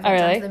same thing. I went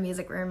down to the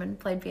music room and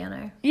played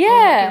piano.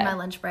 Yeah. In my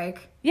lunch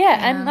break.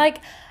 Yeah. And like,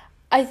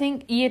 I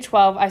think year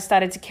 12, I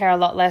started to care a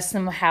lot less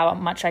than how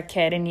much I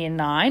cared in year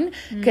 9.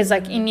 Because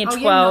like in year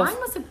 12... year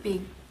 9 was a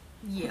big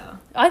year.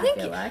 I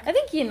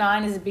think year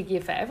 9 is a big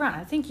year for everyone.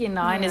 I think year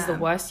 9 is the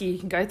worst year you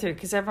can go through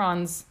because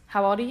everyone's...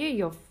 How old are you?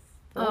 You're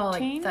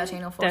 14? Like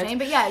 13 or 14. 13.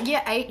 But yeah,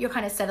 year 8, you're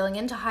kind of settling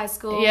into high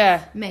school,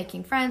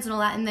 making friends and all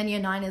that. And then year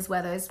 9 is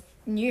where those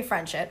new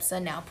friendships are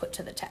now put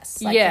to the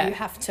test. Like you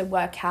have to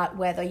work out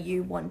whether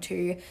you want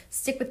to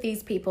stick with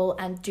these people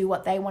and do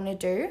what they want to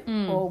do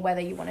or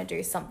whether you want to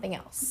do something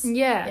else.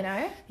 Yeah. You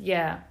know?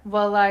 Yeah.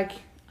 Well, like,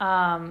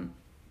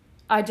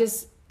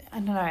 I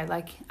don't know,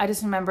 like, I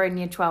just remember in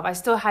year 12, I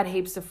still had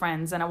heaps of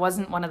friends, and I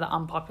wasn't one of the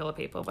unpopular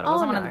people, but I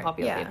wasn't one of the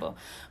popular people.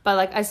 But,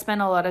 like, I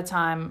spent a lot of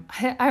time...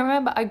 I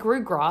remember I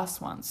grew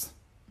grass once.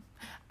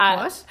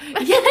 What?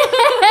 Yeah.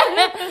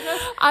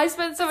 I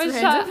spent so much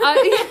time...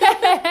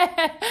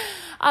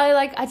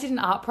 I did an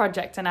art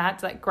project, and I had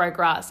to, like, grow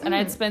grass, and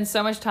I'd spend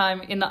so much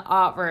time in the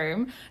art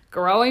room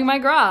growing my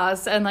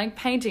grass and, like,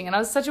 painting, and I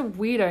was such a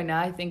weirdo now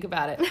I think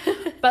about it.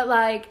 But,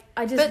 like,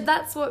 But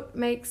that's what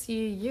makes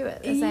you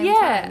at the same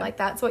time. Like,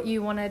 that's what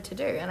you wanted to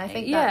do, and I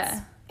think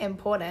that's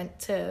important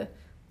to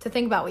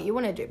think about what you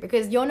want to do,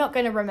 because you're not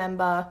going to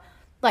remember...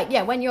 Like,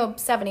 when you're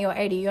 70 or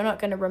 80, you're not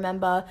going to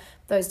remember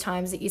those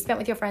times that you spent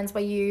with your friends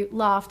where you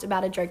laughed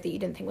about a joke that you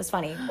didn't think was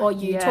funny, or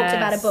you talked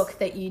about a book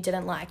that you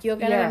didn't like. You're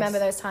going to remember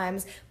those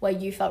times where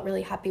you felt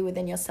really happy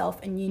within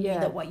yourself and you knew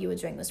that what you were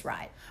doing was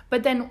right.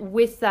 But then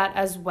with that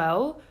as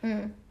well,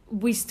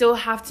 we still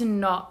have to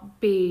not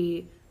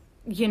be...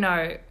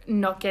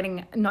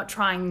 not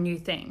trying new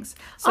things.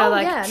 So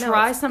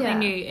try something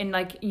new, and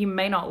like you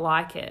may not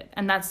like it,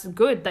 and that's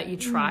good that you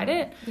tried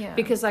it,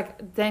 because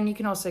like then you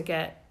can also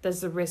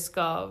there's the risk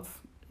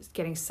of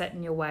getting set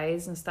in your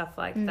ways and stuff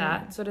like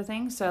that sort of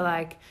thing. So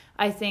like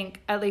I think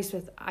at least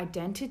with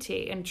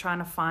identity and trying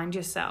to find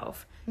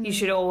yourself, you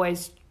should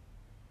always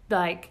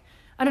like,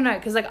 I don't know,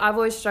 because like I've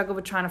always struggled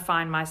with trying to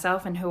find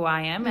myself and who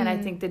I am, and I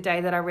think the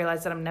day that I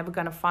realized that I'm never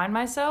going to find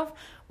myself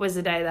was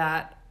the day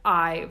that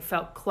I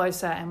felt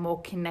closer and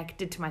more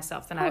connected to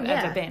myself than I've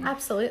ever been.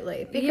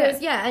 Absolutely.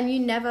 Because, and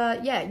you're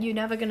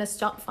never going to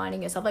stop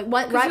finding yourself. Like,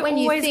 right when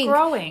you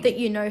think that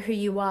you know who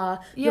you are,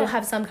 you'll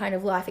have some kind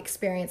of life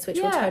experience which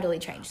will totally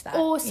change that.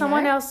 Or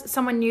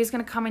someone new is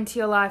going to come into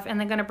your life and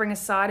they're going to bring a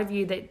side of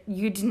you that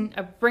you didn't,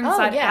 bring a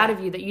side out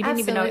of you that you didn't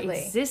even know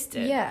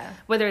existed. Yeah.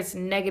 Whether it's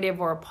negative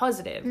or a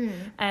positive.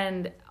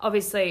 And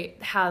obviously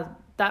how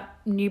that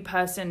new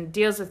person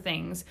deals with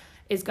things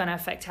is going to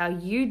affect how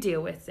you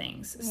deal with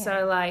things. Yeah.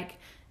 So like,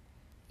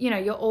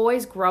 you're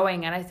always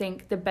growing. And I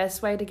think the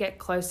best way to get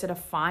closer to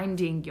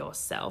finding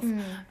yourself,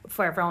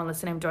 for everyone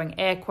listening, I'm doing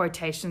air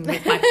quotations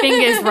with my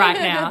fingers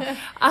right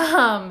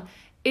now,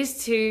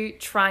 is to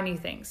try new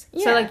things.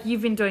 Yeah. So like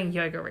you've been doing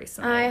yoga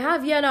recently. I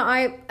have.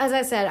 As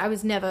I said, I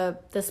was never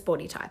the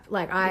sporty type.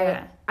 Like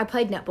I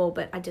played netball,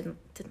 but I didn't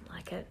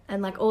like it.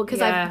 And like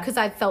because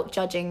I felt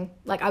judging,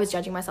 like I was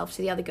judging myself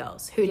to the other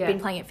girls who'd been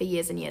playing it for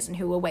years and years and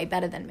who were way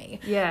better than me.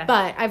 Yeah.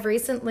 But I've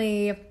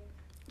recently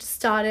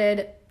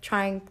started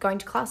going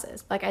to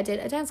classes. Like I did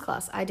a dance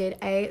class, I did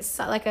a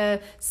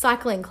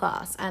cycling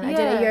class, and I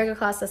did a yoga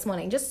class this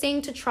morning. Just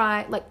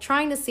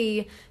trying to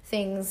see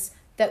things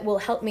that will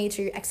help me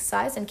to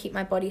exercise and keep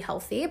my body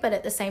healthy, but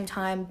at the same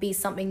time be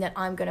something that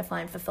I'm going to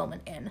find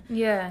fulfillment in.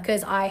 Yeah.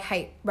 Because I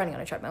hate running on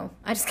a treadmill.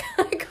 I just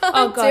can't do it.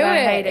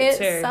 I hate it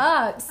too. It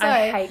sucks. So,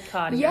 I hate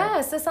cardio.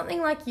 Yeah, so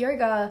something like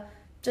yoga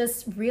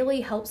just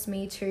really helps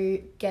me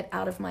to get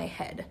out of my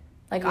head.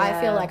 Like, I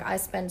feel like I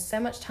spend so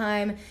much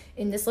time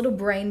in this little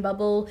brain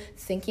bubble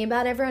thinking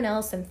about everyone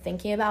else and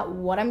thinking about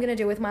what I'm going to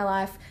do with my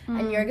life.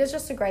 And yoga is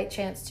just a great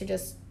chance to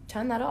just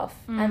turn that off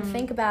and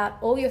think about,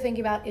 all you're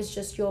thinking about is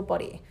just your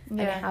body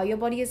and how your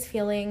body is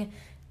feeling,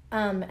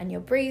 and you're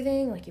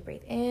breathing, like you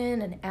breathe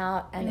in and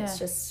out, and it's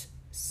just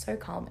so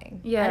calming.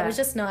 Yeah. And it was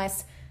just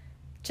nice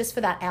just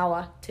for that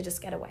hour to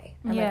just get away.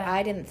 And like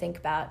I didn't think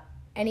about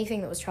anything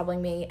that was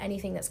troubling me,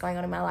 anything that's going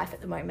on in my life at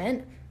the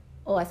moment.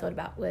 All I thought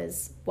about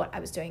was what I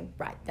was doing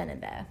right then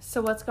and there.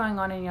 So what's going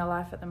on in your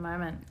life at the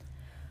moment?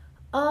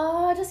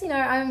 Oh, just,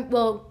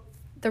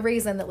 the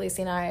reason that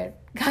Lucy and I are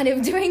kind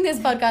of doing this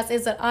podcast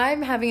is that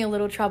I'm having a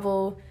little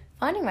trouble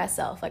finding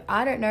myself. Like,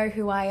 I don't know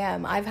who I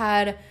am. I've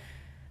had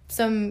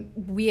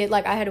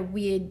I had a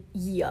weird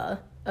year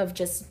of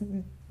just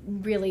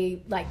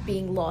really, like,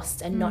 being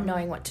lost and not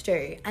knowing what to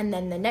do. And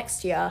then the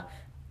next year,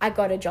 I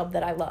got a job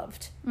that I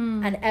loved.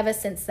 And ever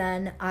since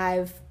then,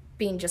 I've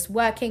been just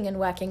working and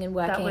working and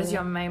working. That was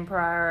your main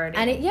priority.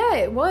 And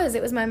it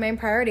was my main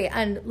priority.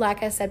 And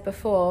like I said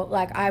before,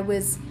 like, I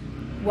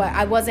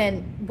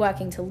wasn't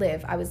working to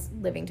live, I was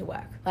living to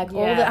work. Like,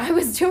 all that I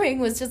was doing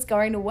was just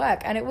going to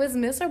work, and it was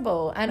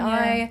miserable. And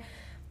I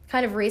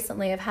kind of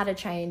recently have had a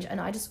change,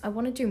 and I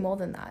want to do more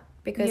than that,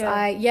 because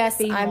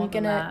I'm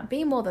gonna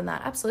be more than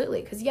that,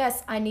 absolutely, because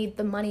yes, I need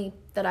the money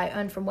that I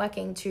earn from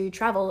working to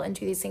travel and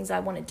do these things I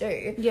want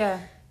to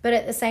do, but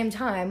at the same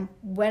time,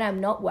 when I'm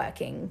not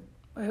working,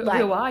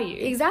 who are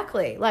you?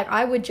 Exactly. Like,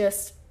 I would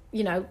just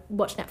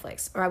watch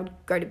Netflix, or I would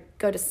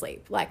go to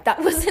sleep. Like,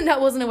 that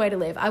wasn't a way to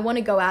live. I want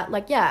to go out.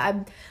 Like,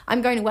 I'm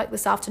going to work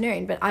this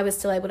afternoon, but I was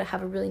still able to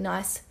have a really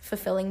nice,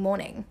 fulfilling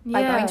morning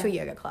by going to a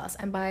yoga class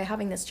and by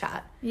having this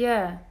chat.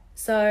 Yeah.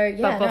 So,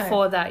 But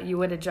before that, you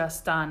would have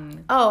just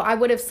done... Oh, I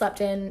would have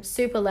slept in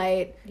super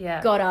late,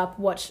 got up,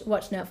 watched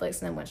Netflix,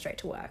 and then went straight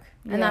to work.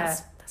 And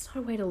that's not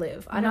a way to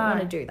live. I don't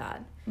want to do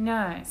that.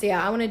 No. So,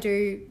 I want to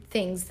do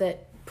things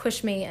that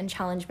push me and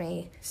challenge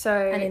me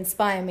and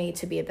inspire me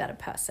to be a better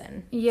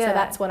person. Yeah. So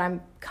that's what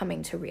I'm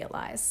coming to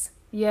realize.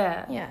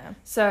 Yeah. Yeah.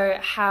 So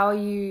how are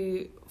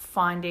you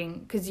finding,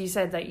 because you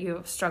said that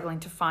you're struggling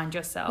to find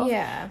yourself.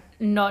 Yeah.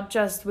 Not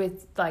just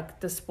with,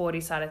 like, the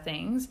sporty side of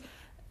things.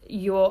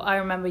 I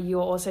remember you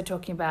were also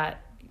talking about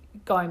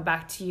going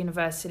back to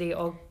university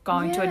or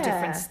going to a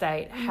different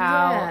state.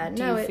 How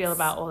do you feel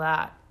about all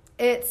that?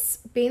 It's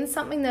been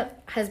something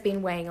that has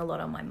been weighing a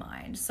lot on my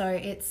mind. So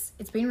it's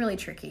been really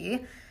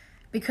tricky.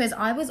 Because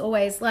I was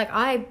always, like,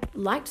 I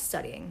liked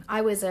studying. I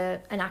was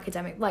an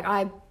academic. Like,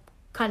 I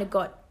kind of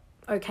got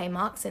okay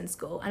marks in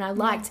school. And I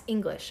liked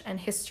English and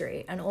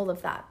history and all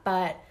of that.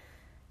 But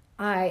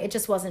it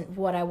just wasn't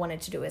what I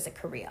wanted to do as a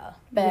career.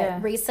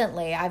 But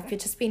recently, I've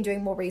just been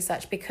doing more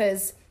research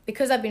because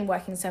I've been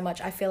working so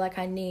much. I feel like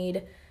I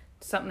need...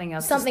 Something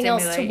else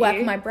to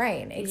work my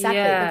brain.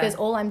 Exactly. Because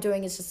all I'm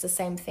doing is just the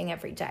same thing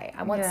every day.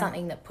 I want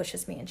something that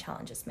pushes me and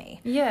challenges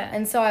me. Yeah.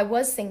 And so I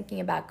was thinking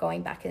about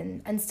going back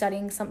and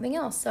studying something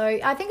else. So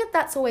I think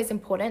that's always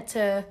important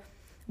to,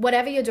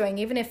 whatever you're doing,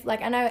 even if,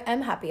 like, and I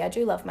am happy, I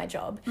do love my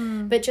job,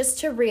 but just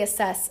to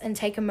reassess and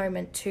take a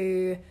moment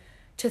to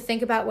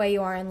think about where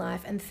you are in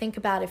life and think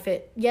about if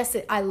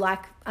I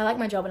like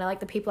my job and I like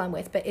the people I'm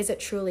with, but is it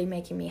truly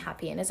making me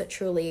happy, and is it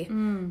truly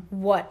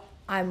what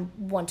I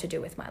want to do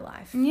with my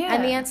life? Yeah.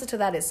 And the answer to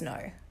that is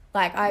no.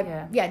 Like,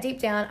 deep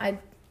down, I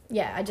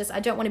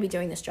don't want to be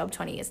doing this job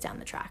 20 years down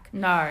the track.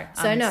 No.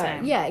 So no.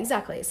 Same. Yeah,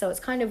 exactly. So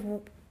it's kind of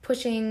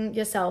pushing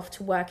yourself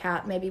to work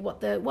out maybe what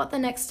the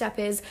next step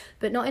is,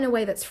 but not in a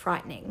way that's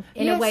frightening,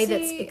 in a way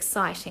that's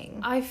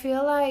exciting. I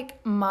feel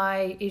like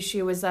my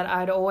issue is that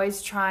I'd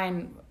always try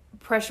and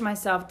pressure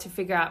myself to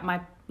figure out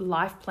my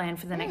life plan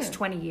for the next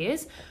 20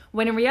 years,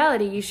 when in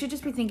reality you should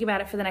just be thinking about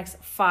it for the next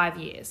 5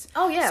 years.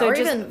 Oh yeah. So or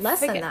even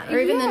less than that, or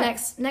even the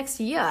next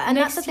year. And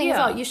that's the thing as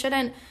well, you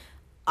shouldn't,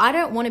 I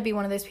don't want to be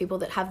one of those people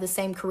that have the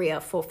same career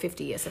for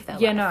 50 years of their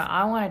life. No,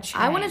 I want to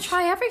change. I want to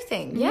try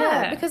everything.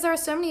 Because there are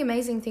so many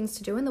amazing things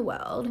to do in the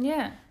world.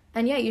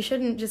 And you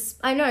shouldn't just,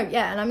 I know,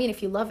 and I mean,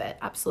 if you love it,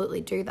 absolutely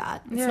do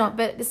that. It's not,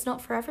 but it's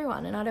not for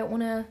everyone, and I don't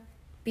want to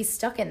be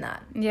stuck in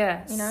that.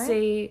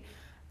 See,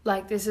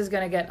 like, this is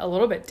going to get a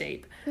little bit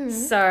deep.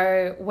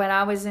 So when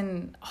I was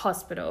in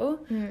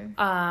hospital,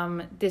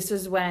 this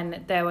was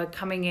when they were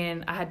coming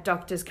in, I had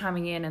doctors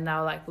coming in, and they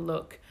were like,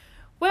 look,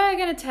 we're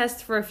going to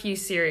test for a few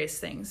serious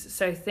things.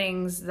 So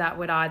things that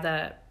would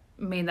either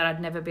mean that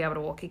I'd never be able to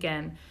walk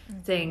again,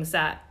 things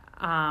that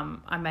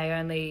I may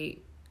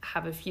only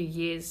have a few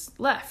years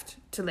left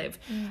to live.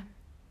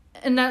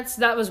 And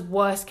that was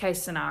worst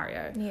case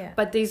scenario.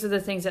 But these are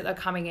the things that they're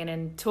coming in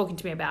and talking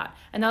to me about.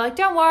 And they're like,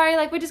 don't worry,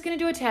 like, we're just going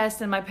to do a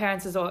test. And my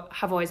parents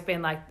have always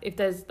been like, if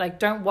there's, like,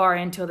 don't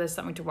worry until there's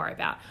something to worry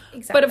about.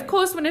 Exactly. But of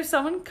course, if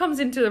someone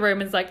comes into the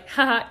room and is like,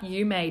 haha,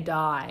 you may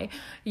die,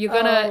 you're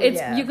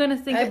gonna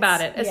think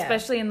about it,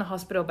 especially in the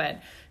hospital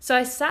bed. So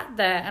I sat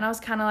there and I was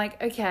kind of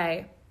like,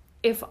 okay,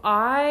 if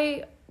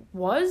I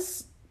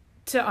was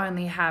to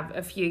only have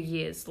a few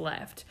years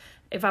left,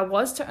 if I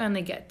was to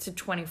only get to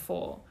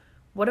 24,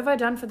 what have I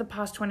done for the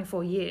past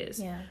 24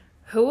 years?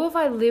 Who have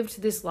I lived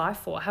this life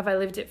for? Have I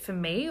lived it for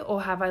me,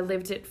 or have I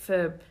lived it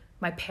for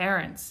my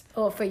parents?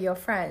 Or for your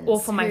friends. Or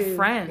for my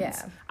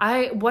friends.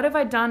 What have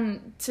I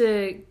done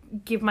to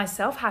give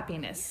myself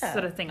happiness,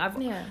 sort of thing?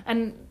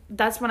 And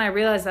that's when I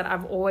realized that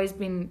I've always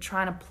been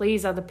trying to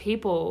please other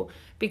people,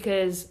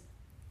 because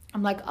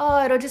I'm like,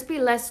 oh, it'll just be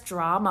less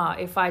drama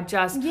if I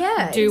just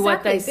do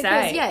what they say.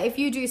 Because, if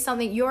you do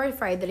something, you're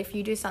afraid that if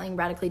you do something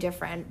radically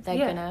different, they're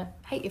going to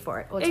hate you for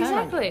it, or turn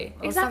on you,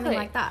 or something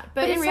like that.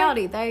 But in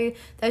reality,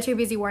 they're too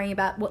busy worrying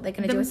about what they're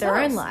going to do with their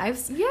own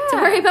lives to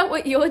worry about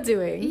what you're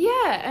doing.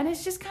 Yeah, and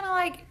it's just kind of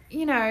like,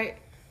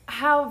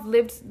 how I've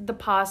lived the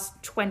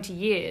past 20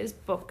 years,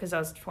 because I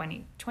was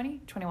 21.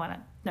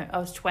 No, I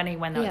was 20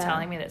 when they were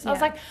telling me this. I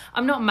was like,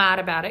 I'm not mad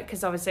about it,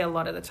 because obviously a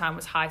lot of the time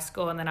was high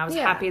school, and then I was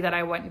happy that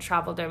I went and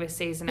traveled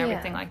overseas and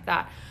everything like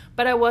that.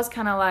 But I was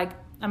kind of like,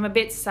 I'm a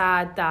bit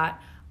sad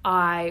that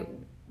I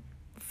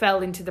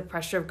fell into the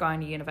pressure of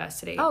going to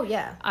university. Oh,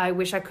 yeah. I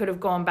wish I could have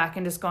gone back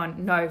and just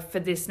gone, no, for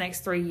this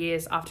next 3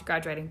 years after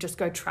graduating, just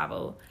go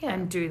travel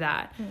and do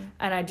that.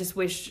 And I just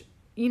wish,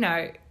 you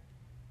know,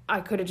 I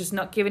could have just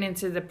not given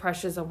into the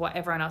pressures of what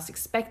everyone else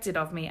expected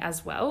of me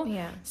as well.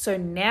 Yeah. So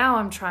now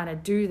I'm trying to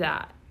do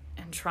that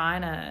and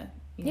trying to,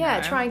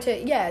 trying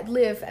to,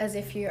 live as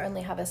if you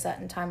only have a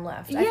certain time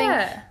left. I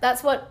think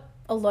that's what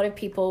a lot of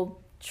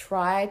people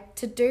try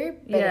to do,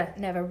 but it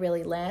never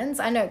really lands.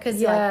 I know,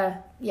 because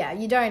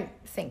you don't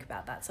think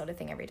about that sort of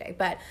thing every day.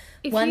 But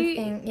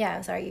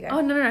sorry, you go.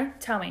 Oh, no,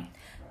 tell me.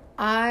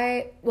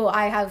 I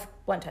have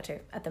one tattoo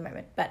at the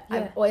moment, but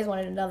I've always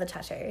wanted another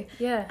tattoo.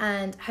 Yeah.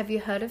 And have you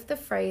heard of the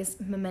phrase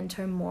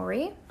memento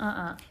mori?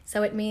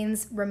 So it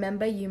means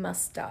remember you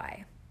must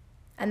die.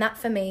 And that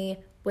for me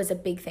was a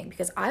big thing,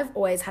 because I've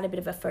always had a bit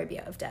of a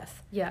phobia of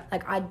death. Yeah.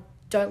 Like, I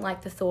don't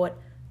like the thought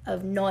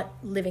of not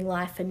living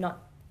life and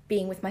not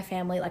being with my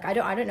family. Like, I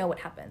don't know what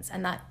happens,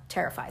 and that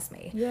terrifies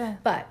me. Yeah.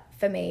 But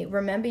for me,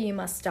 remember you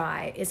must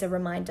die is a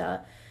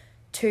reminder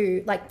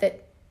to, like,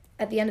 that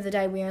at the end of the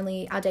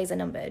day, our days are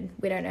numbered.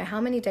 We don't know how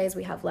many days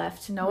we have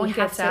left. No one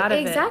gets out of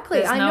it.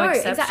 Exactly. I know.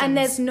 And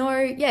there's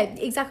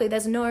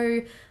there's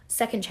no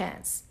second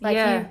chance.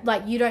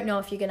 Like, you don't know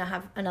if you're going to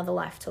have another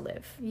life to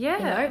live. Yeah.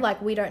 You know, like,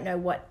 we don't know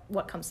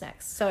what comes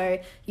next. So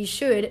you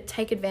should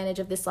take advantage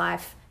of this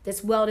life.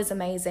 This world is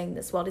amazing.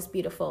 This world is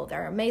beautiful.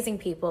 There are amazing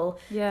people.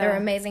 Yeah. There are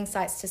amazing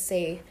sights to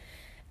see.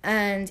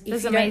 And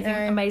if there's you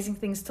amazing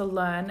things to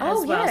learn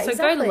as well. So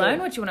exactly. Go learn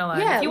what you want to learn.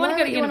 Yeah, if you want to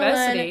go to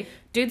university,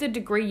 do the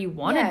degree you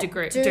want to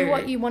do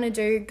what you want to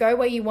do. Go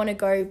where you want to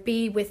go.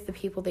 Be with the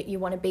people that you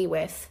want to be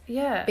with.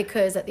 Yeah.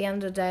 Because at the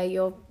end of the day,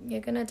 you're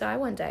going to die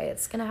one day.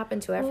 It's going to happen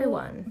to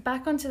everyone.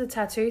 Back onto the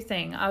tattoo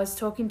thing. I was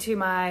talking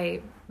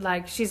to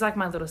she's like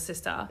my little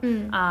sister.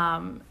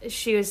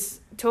 She was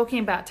talking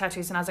about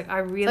tattoos, and I was like,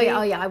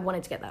 I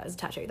wanted to get that as a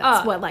tattoo.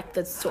 That's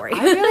the story.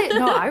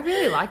 I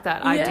really like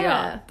that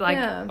idea.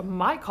 I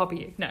might copy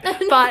you. No.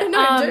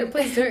 But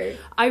please do.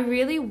 I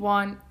really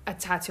want a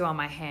tattoo on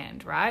my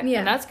hand, right? Yeah.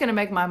 And that's gonna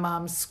make my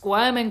mum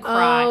squirm and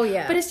cry. Oh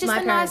yeah. But it's just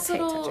a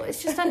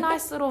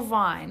nice little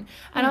vine.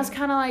 And I was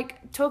kinda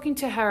like talking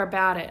to her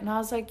about it, and I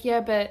was like,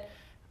 but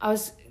I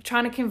was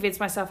trying to convince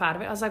myself out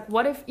of it. I was like,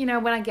 what if,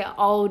 when I get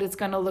old, it's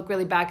going to look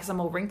really bad because I'm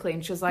all wrinkly?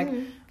 And she was like,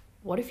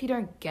 what if you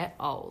don't get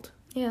old?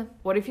 Yeah.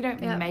 What if you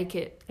don't make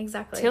it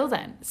till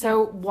then?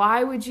 So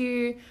why would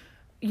you,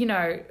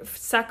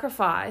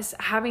 sacrifice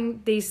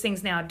having these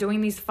things now,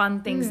 doing these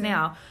fun things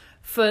now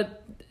for,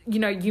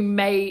 you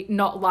may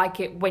not like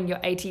it when you're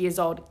 80 years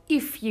old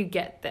if you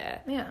get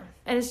there. Yeah.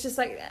 And it's just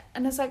like,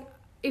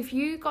 if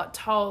you got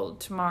told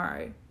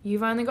tomorrow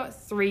you've only got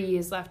 3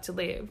 years left to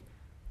live,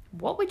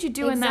 what would you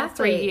do in that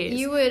 3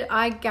 years?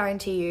 I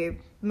guarantee you,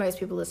 most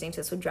people listening to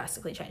this would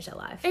drastically change their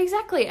life.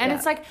 Exactly. And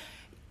it's like,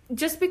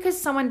 just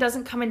because someone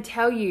doesn't come and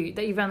tell you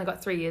that you've only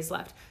got 3 years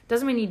left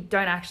doesn't mean you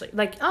don't actually,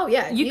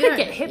 you could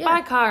get hit by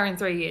a car in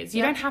 3 years.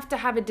 You don't have to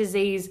have a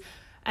disease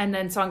and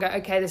then someone go,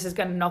 okay, this is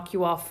going to knock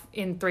you off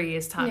in 3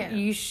 years' time.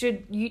 Yeah.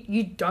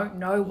 You don't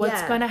know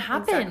what's going to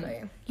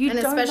happen. Exactly.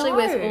 Especially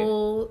with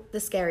all the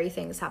scary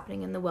things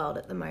happening in the world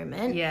at the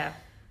moment. Yeah.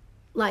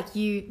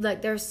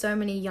 There are so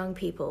many young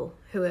people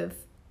who have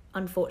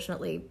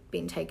unfortunately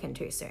been taken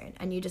too soon,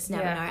 and you just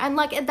never know. And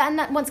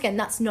once again,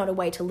 that's not a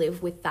way to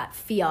live with that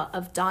fear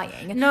of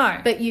dying. No.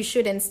 But you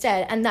should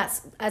instead, and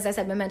that's, as I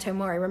said, memento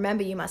mori,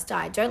 remember you must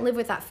die. Don't live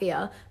with that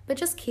fear, but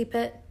just keep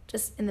it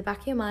just in the back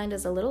of your mind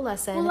as a little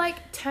lesson. Well,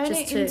 turn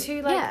it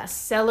into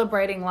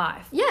celebrating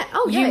life. Yeah.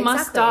 Oh, yeah. You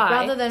must die,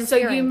 rather than so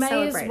you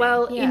may as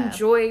well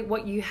enjoy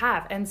what you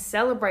have and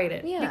celebrate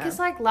it. Yeah. Because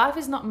life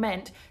is not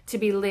meant to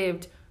be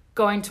lived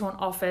going to an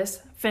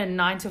office for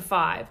 9 to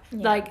 5.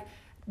 Yeah.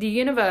 The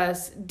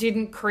universe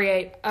didn't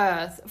create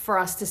Earth for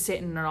us to sit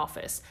in an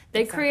office.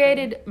 They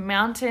created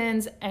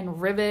mountains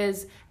and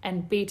rivers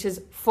and beaches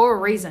for a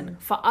reason,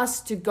 for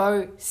us to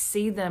go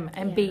see them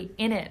and be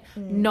in it,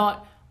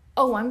 not,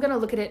 I'm going to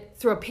look at it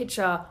through a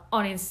picture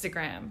on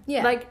Instagram.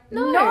 Yeah.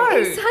 No.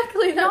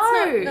 Exactly.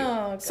 That's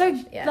not. So,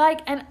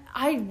 and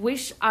I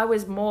wish I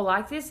was more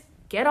like this.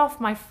 Get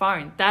off my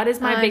phone. That is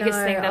my biggest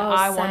thing that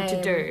I want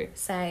to do.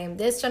 Same.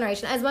 This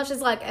generation, as much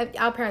as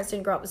our parents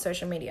didn't grow up with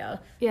social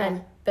media,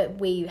 but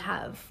we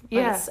have.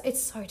 It's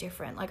so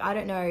different. I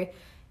don't know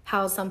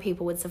how some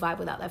people would survive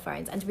without their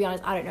phones. And to be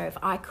honest, I don't know if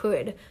I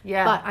could.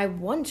 Yeah. But I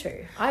want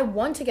to. I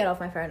want to get off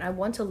my phone. I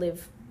want to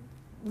live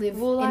in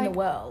the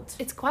world.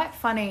 It's quite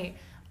funny.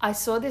 I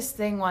saw this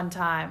thing one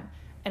time,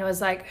 and it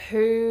was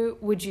who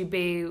would you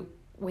be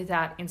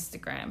without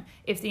Instagram?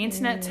 If the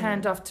internet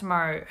turned off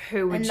tomorrow,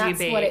 who would you be? And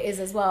that's what it is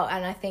as well.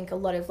 And I think a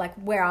lot of like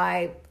where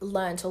I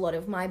learned a lot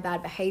of my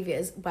bad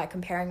behaviors by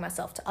comparing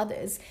myself to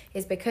others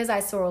is because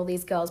I saw all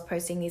these girls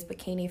posting these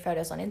bikini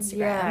photos on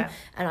Instagram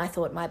and I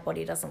thought my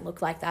body doesn't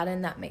look like that,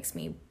 and that makes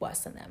me worse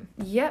than them.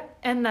 Yep.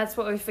 And that's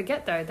what we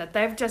forget though, that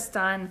they've just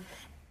done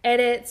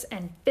edits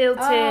and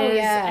filters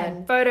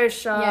and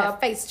Photoshop,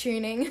 face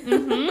tuning.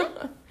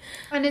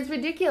 And it's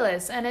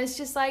ridiculous. And it's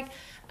just like,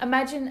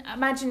 imagine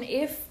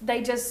if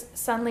they just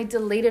suddenly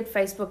deleted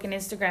Facebook and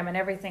Instagram and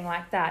everything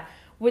like that.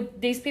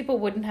 These people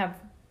wouldn't have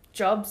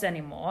jobs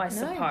anymore, I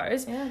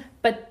suppose.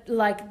 But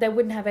like they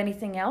wouldn't have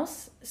anything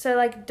else. So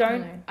like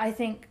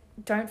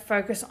don't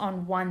focus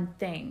on one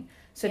thing.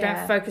 So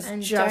don't focus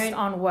just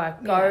on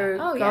work.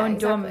 Go and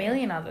do a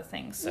million other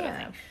things sort of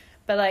thing.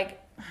 But like,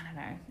 I don't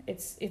know,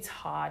 it's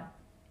hard.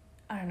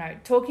 I don't know.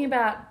 Talking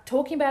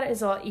about it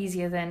is a lot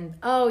easier than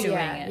doing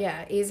it.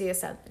 Yeah, easier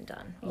said than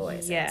done.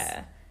 Always.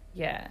 Yeah.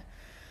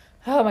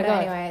 Oh my God.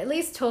 Anyway, at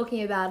least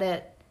talking about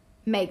it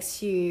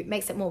makes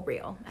it more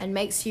real and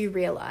makes you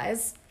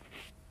realize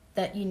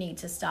that you need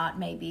to start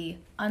maybe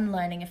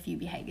unlearning a few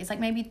behaviors. Like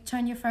maybe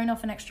turn your phone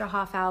off an extra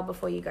half hour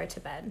before you go to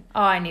bed.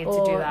 Oh, I need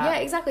to do that. Yeah,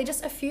 exactly.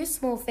 Just a few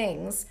small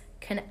things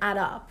can add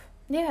up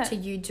to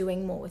you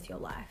doing more with your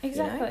life.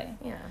 Exactly.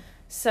 You know? Yeah.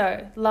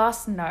 So,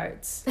 last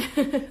notes.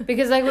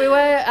 Because like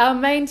our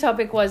main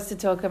topic was to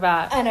talk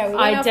about I know, we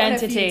went identity.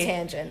 off on a few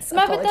tangents.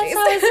 No, but that's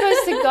how it's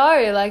supposed to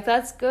go. Like,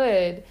 that's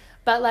good.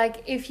 But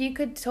like, if you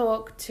could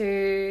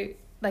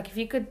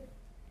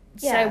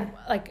say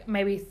like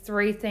maybe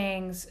 3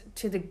 things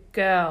to the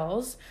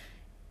girls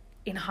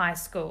in high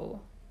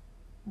school,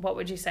 what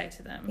would you say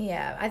to them?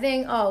 Yeah, I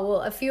think,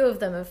 a few of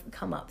them have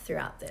come up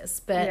throughout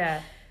this, but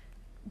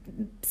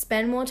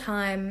spend more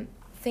time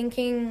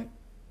thinking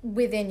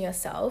within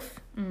yourself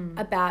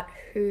about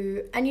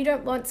who, and you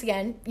don't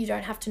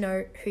have to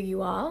know who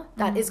you are.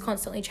 That is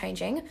constantly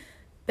changing,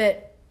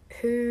 but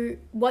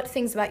what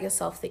things about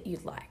yourself that you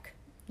like.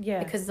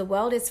 Yeah. Because the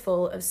world is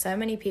full of so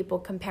many people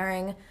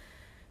comparing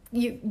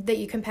that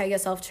you compare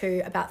yourself to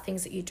about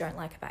things that you don't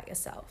like about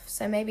yourself.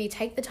 So maybe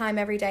take the time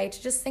every day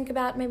to just think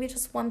about maybe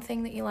just one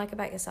thing that you like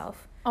about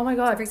yourself. Oh my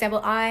God. So for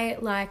example, I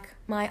like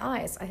my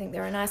eyes. I think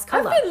they're a nice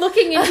color. I've been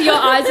looking into your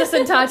eyes this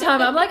entire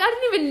time. I'm like, I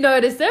didn't even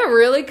notice. They're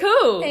really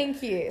cool.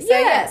 Thank you.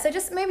 So so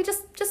just maybe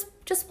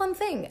just one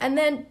thing. And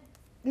then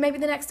maybe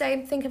the next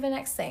day think of the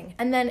next thing.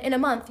 And then in a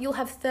month you'll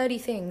have 30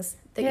 things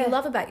that you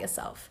love about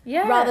yourself.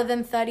 Yeah. Rather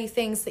than 30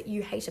 things that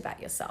you hate about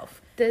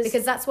yourself.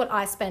 Because that's what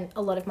I spent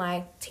a lot of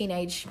my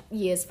teenage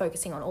years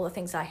focusing on, all the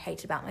things I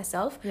hate about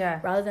myself. Yeah.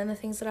 Rather than the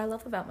things that I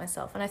love about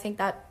myself. And I think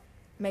that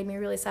made me a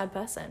really sad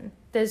person.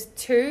 There's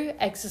 2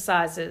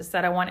 exercises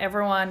that I want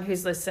everyone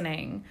who's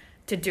listening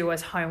to do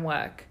as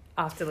homework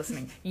after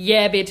listening.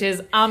 Yeah,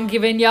 bitches, I'm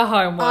giving you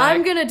homework.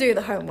 I'm going to do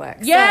the homework.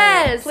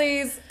 Yes! So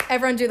please,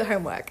 everyone do the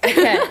homework.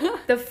 Okay.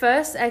 The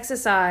first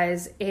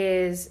exercise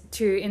is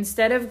to,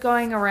 instead of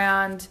going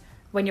around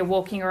when you're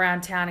walking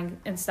around town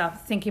and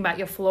stuff, thinking about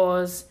your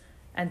flaws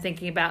and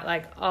thinking about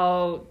like,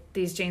 oh,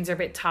 these jeans are a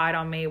bit tight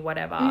on me,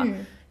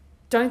 whatever.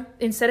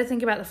 Instead of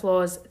thinking about the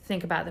flaws,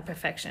 think about the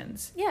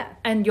perfections. Yeah.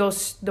 And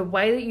the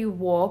way that you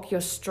walk,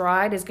 your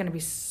stride is going to be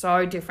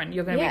so different.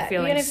 You're going to be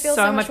feeling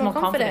so much more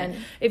confident.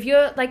 If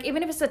you're like,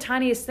 even if it's the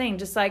tiniest thing,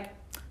 just like,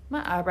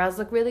 my eyebrows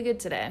look really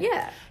good today.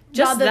 Yeah.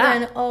 Just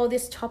rather than,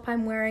 this top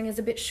I'm wearing is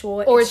a bit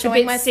short. Or it's a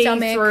bit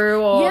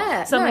see-through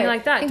or something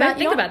like that. Don't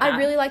think about that. I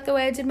really like the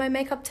way I did my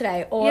makeup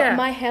today. Or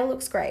my hair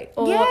looks great.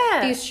 Or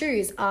these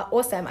shoes are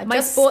awesome. I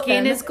just bought them.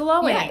 My skin is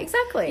glowing. Yeah,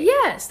 exactly.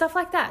 Yeah, stuff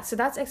like that. So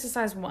that's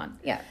exercise 1.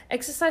 Yeah.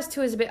 Exercise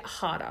 2 is a bit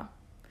harder.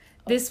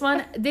 This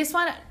one,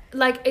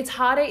 like, it's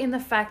harder in the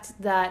fact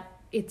that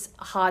it's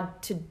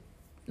hard to,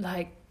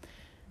 like,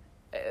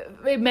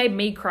 it made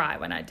me cry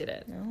when I did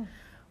it. Oh.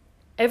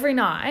 Every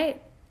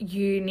night,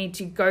 you need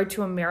to go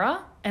to a mirror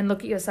and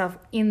look at yourself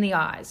in the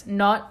eyes,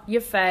 not your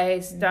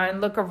face.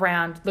 Don't look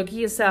around. Look at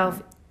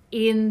yourself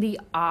in the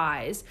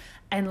eyes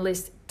and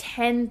list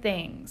 10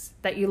 things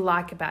that you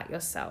like about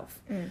yourself.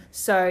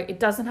 So it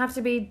doesn't have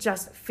to be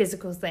just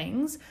physical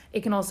things.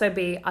 It can also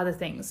be other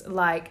things.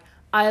 Like,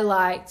 I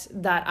liked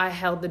that I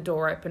held the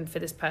door open for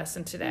this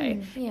person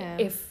today.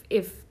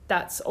 If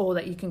that's all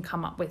that you can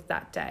come up with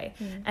that day.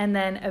 And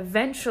then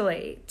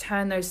eventually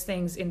turn those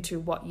things into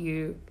what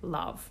you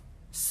love.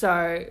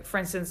 So, for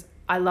instance,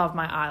 I love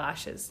my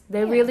eyelashes.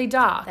 They're really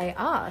dark. They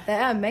are.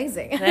 They're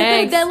amazing.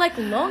 Thanks. They're like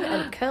long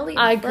and curly.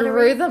 I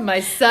grew them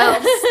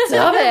myself.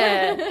 Stop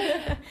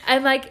it.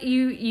 And like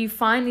you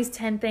find these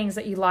 10 things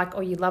that you like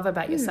or you love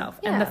about yourself.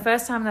 And the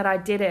first time that I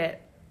did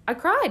it, I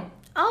cried.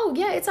 Oh,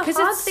 yeah. It's a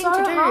hard thing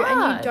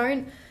to do.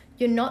 And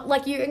you're not,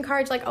 like, you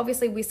encourage, like,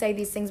 obviously we say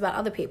these things about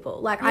other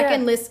people. Like, I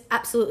can list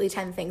absolutely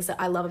 10 things that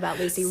I love about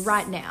Lucy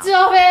right now.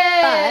 Stop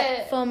it.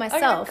 But for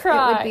myself,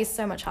 it would be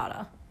so much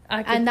harder.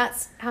 And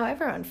that's how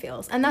everyone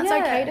feels. And that's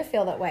okay to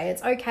feel that way.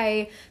 It's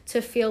okay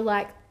to feel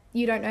like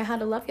you don't know how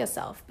to love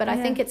yourself. But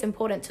I think it's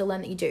important to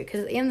learn that you do,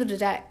 because at the end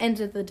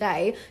of the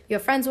day, your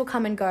friends will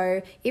come and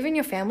go, even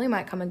your family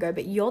might come and go,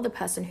 but you're the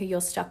person who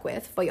you're stuck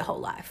with for your whole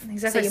life.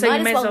 Exactly. So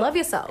you might as well love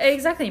yourself.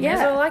 Exactly. You might as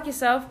well like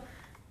yourself.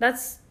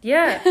 That's,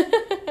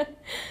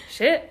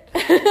 shit.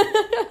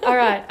 All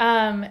right.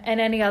 And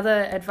any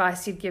other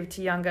advice you'd give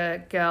to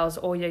younger girls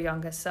or your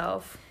younger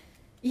self?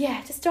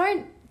 Yeah, just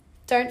don't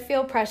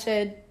feel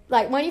pressured.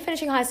 Like, when you're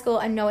finishing high school,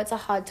 I know it's a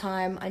hard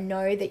time. I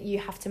know that you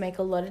have to make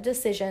a lot of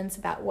decisions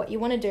about what you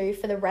want to do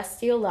for the rest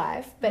of your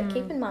life. But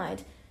keep in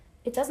mind,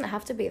 it doesn't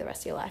have to be the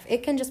rest of your life.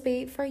 It can just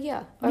be for a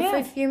year or for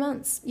a few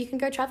months. You can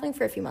go traveling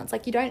for a few months.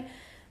 Like, you don't...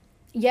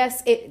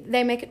 Yes,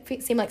 they make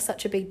it seem like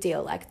such a big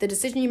deal. Like, the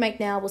decision you make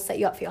now will set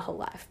you up for your whole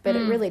life. But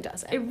it really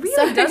doesn't. It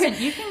really doesn't.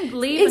 You can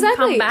leave and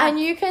come back. And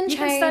you can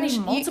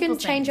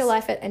change your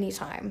life at any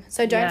time.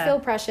 So don't feel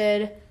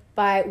pressured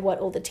by what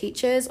all the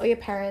teachers or your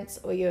parents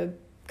or your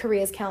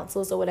careers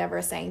counselors or whatever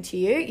are saying to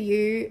you.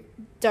 You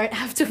don't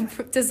have to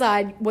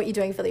decide what you're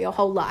doing for your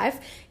whole life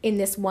in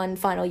this one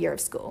final year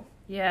of school.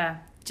 Yeah.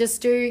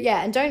 Just do,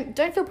 and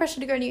don't feel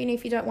pressured to go to uni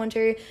if you don't want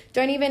to.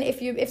 Don't even,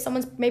 if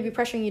someone's maybe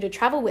pressuring you to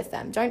travel with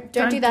them, don't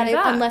do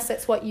that unless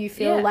it's what you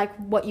feel like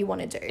what you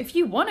want to do. If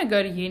you want to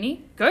go to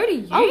uni, go to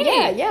uni. Oh,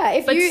 yeah.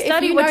 If you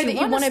know that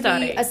you want to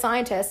be a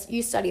scientist,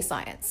 you study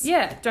science.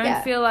 Yeah,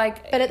 don't feel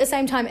like... But at the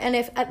same time,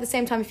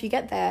 if you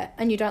get there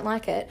and you don't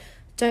like it,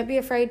 don't be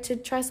afraid to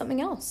try something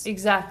else.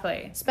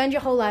 Exactly. Spend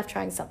your whole life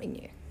trying something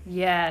new.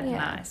 Yeah.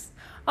 Nice.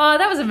 Oh,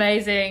 that was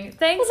amazing.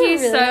 Thank you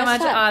so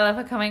much, Isla,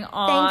 for coming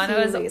on. Thank you,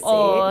 it was Lucy.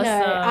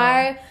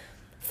 awesome.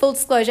 Full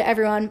disclosure,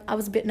 everyone, I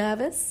was a bit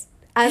nervous,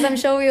 as I'm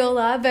sure we all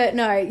are, but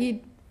no,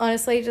 you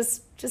honestly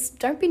just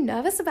don't be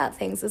nervous about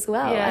things as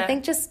well. Yeah. I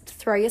think just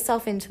throw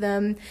yourself into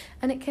them,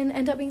 and it can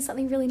end up being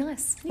something really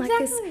nice.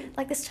 Exactly.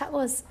 Like this chat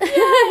was.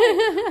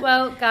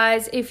 Well,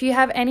 guys, if you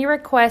have any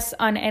requests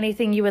on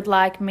anything you would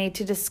like me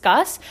to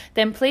discuss,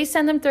 then please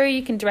send them through.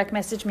 You can direct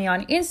message me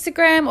on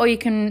Instagram, or you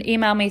can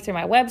email me through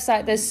my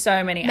website. There's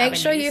so many Make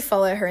sure you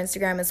follow her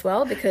Instagram as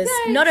well, because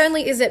not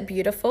only is it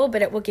beautiful,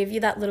 but it will give you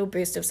that little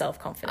boost of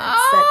self-confidence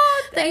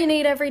that you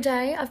need every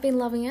day. I've been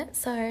loving it.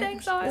 So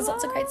thanks, there's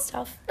lots of great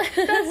stuff. That's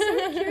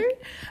so cute.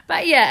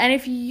 But yeah, and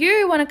if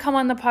you want to come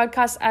on the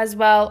podcast as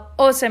well,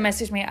 also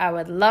message me. I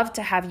would love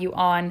to have you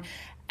on.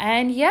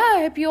 And yeah,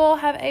 I hope you all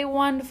have a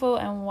wonderful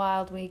and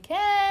wild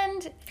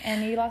weekend.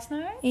 Any last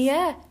notes?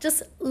 Yeah,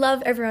 just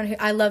love everyone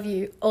I love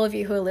you, all of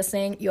you who are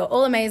listening. You're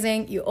all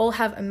amazing. You all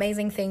have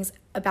amazing things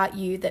about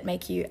you that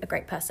make you a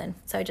great person.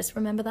 So just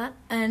remember that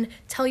and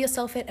tell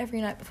yourself it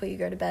every night before you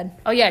go to bed.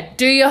 Oh yeah,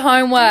 do your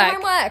homework.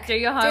 Do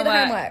the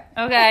homework.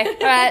 Okay.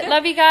 All right.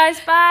 Love you guys.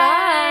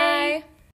 Bye. Bye.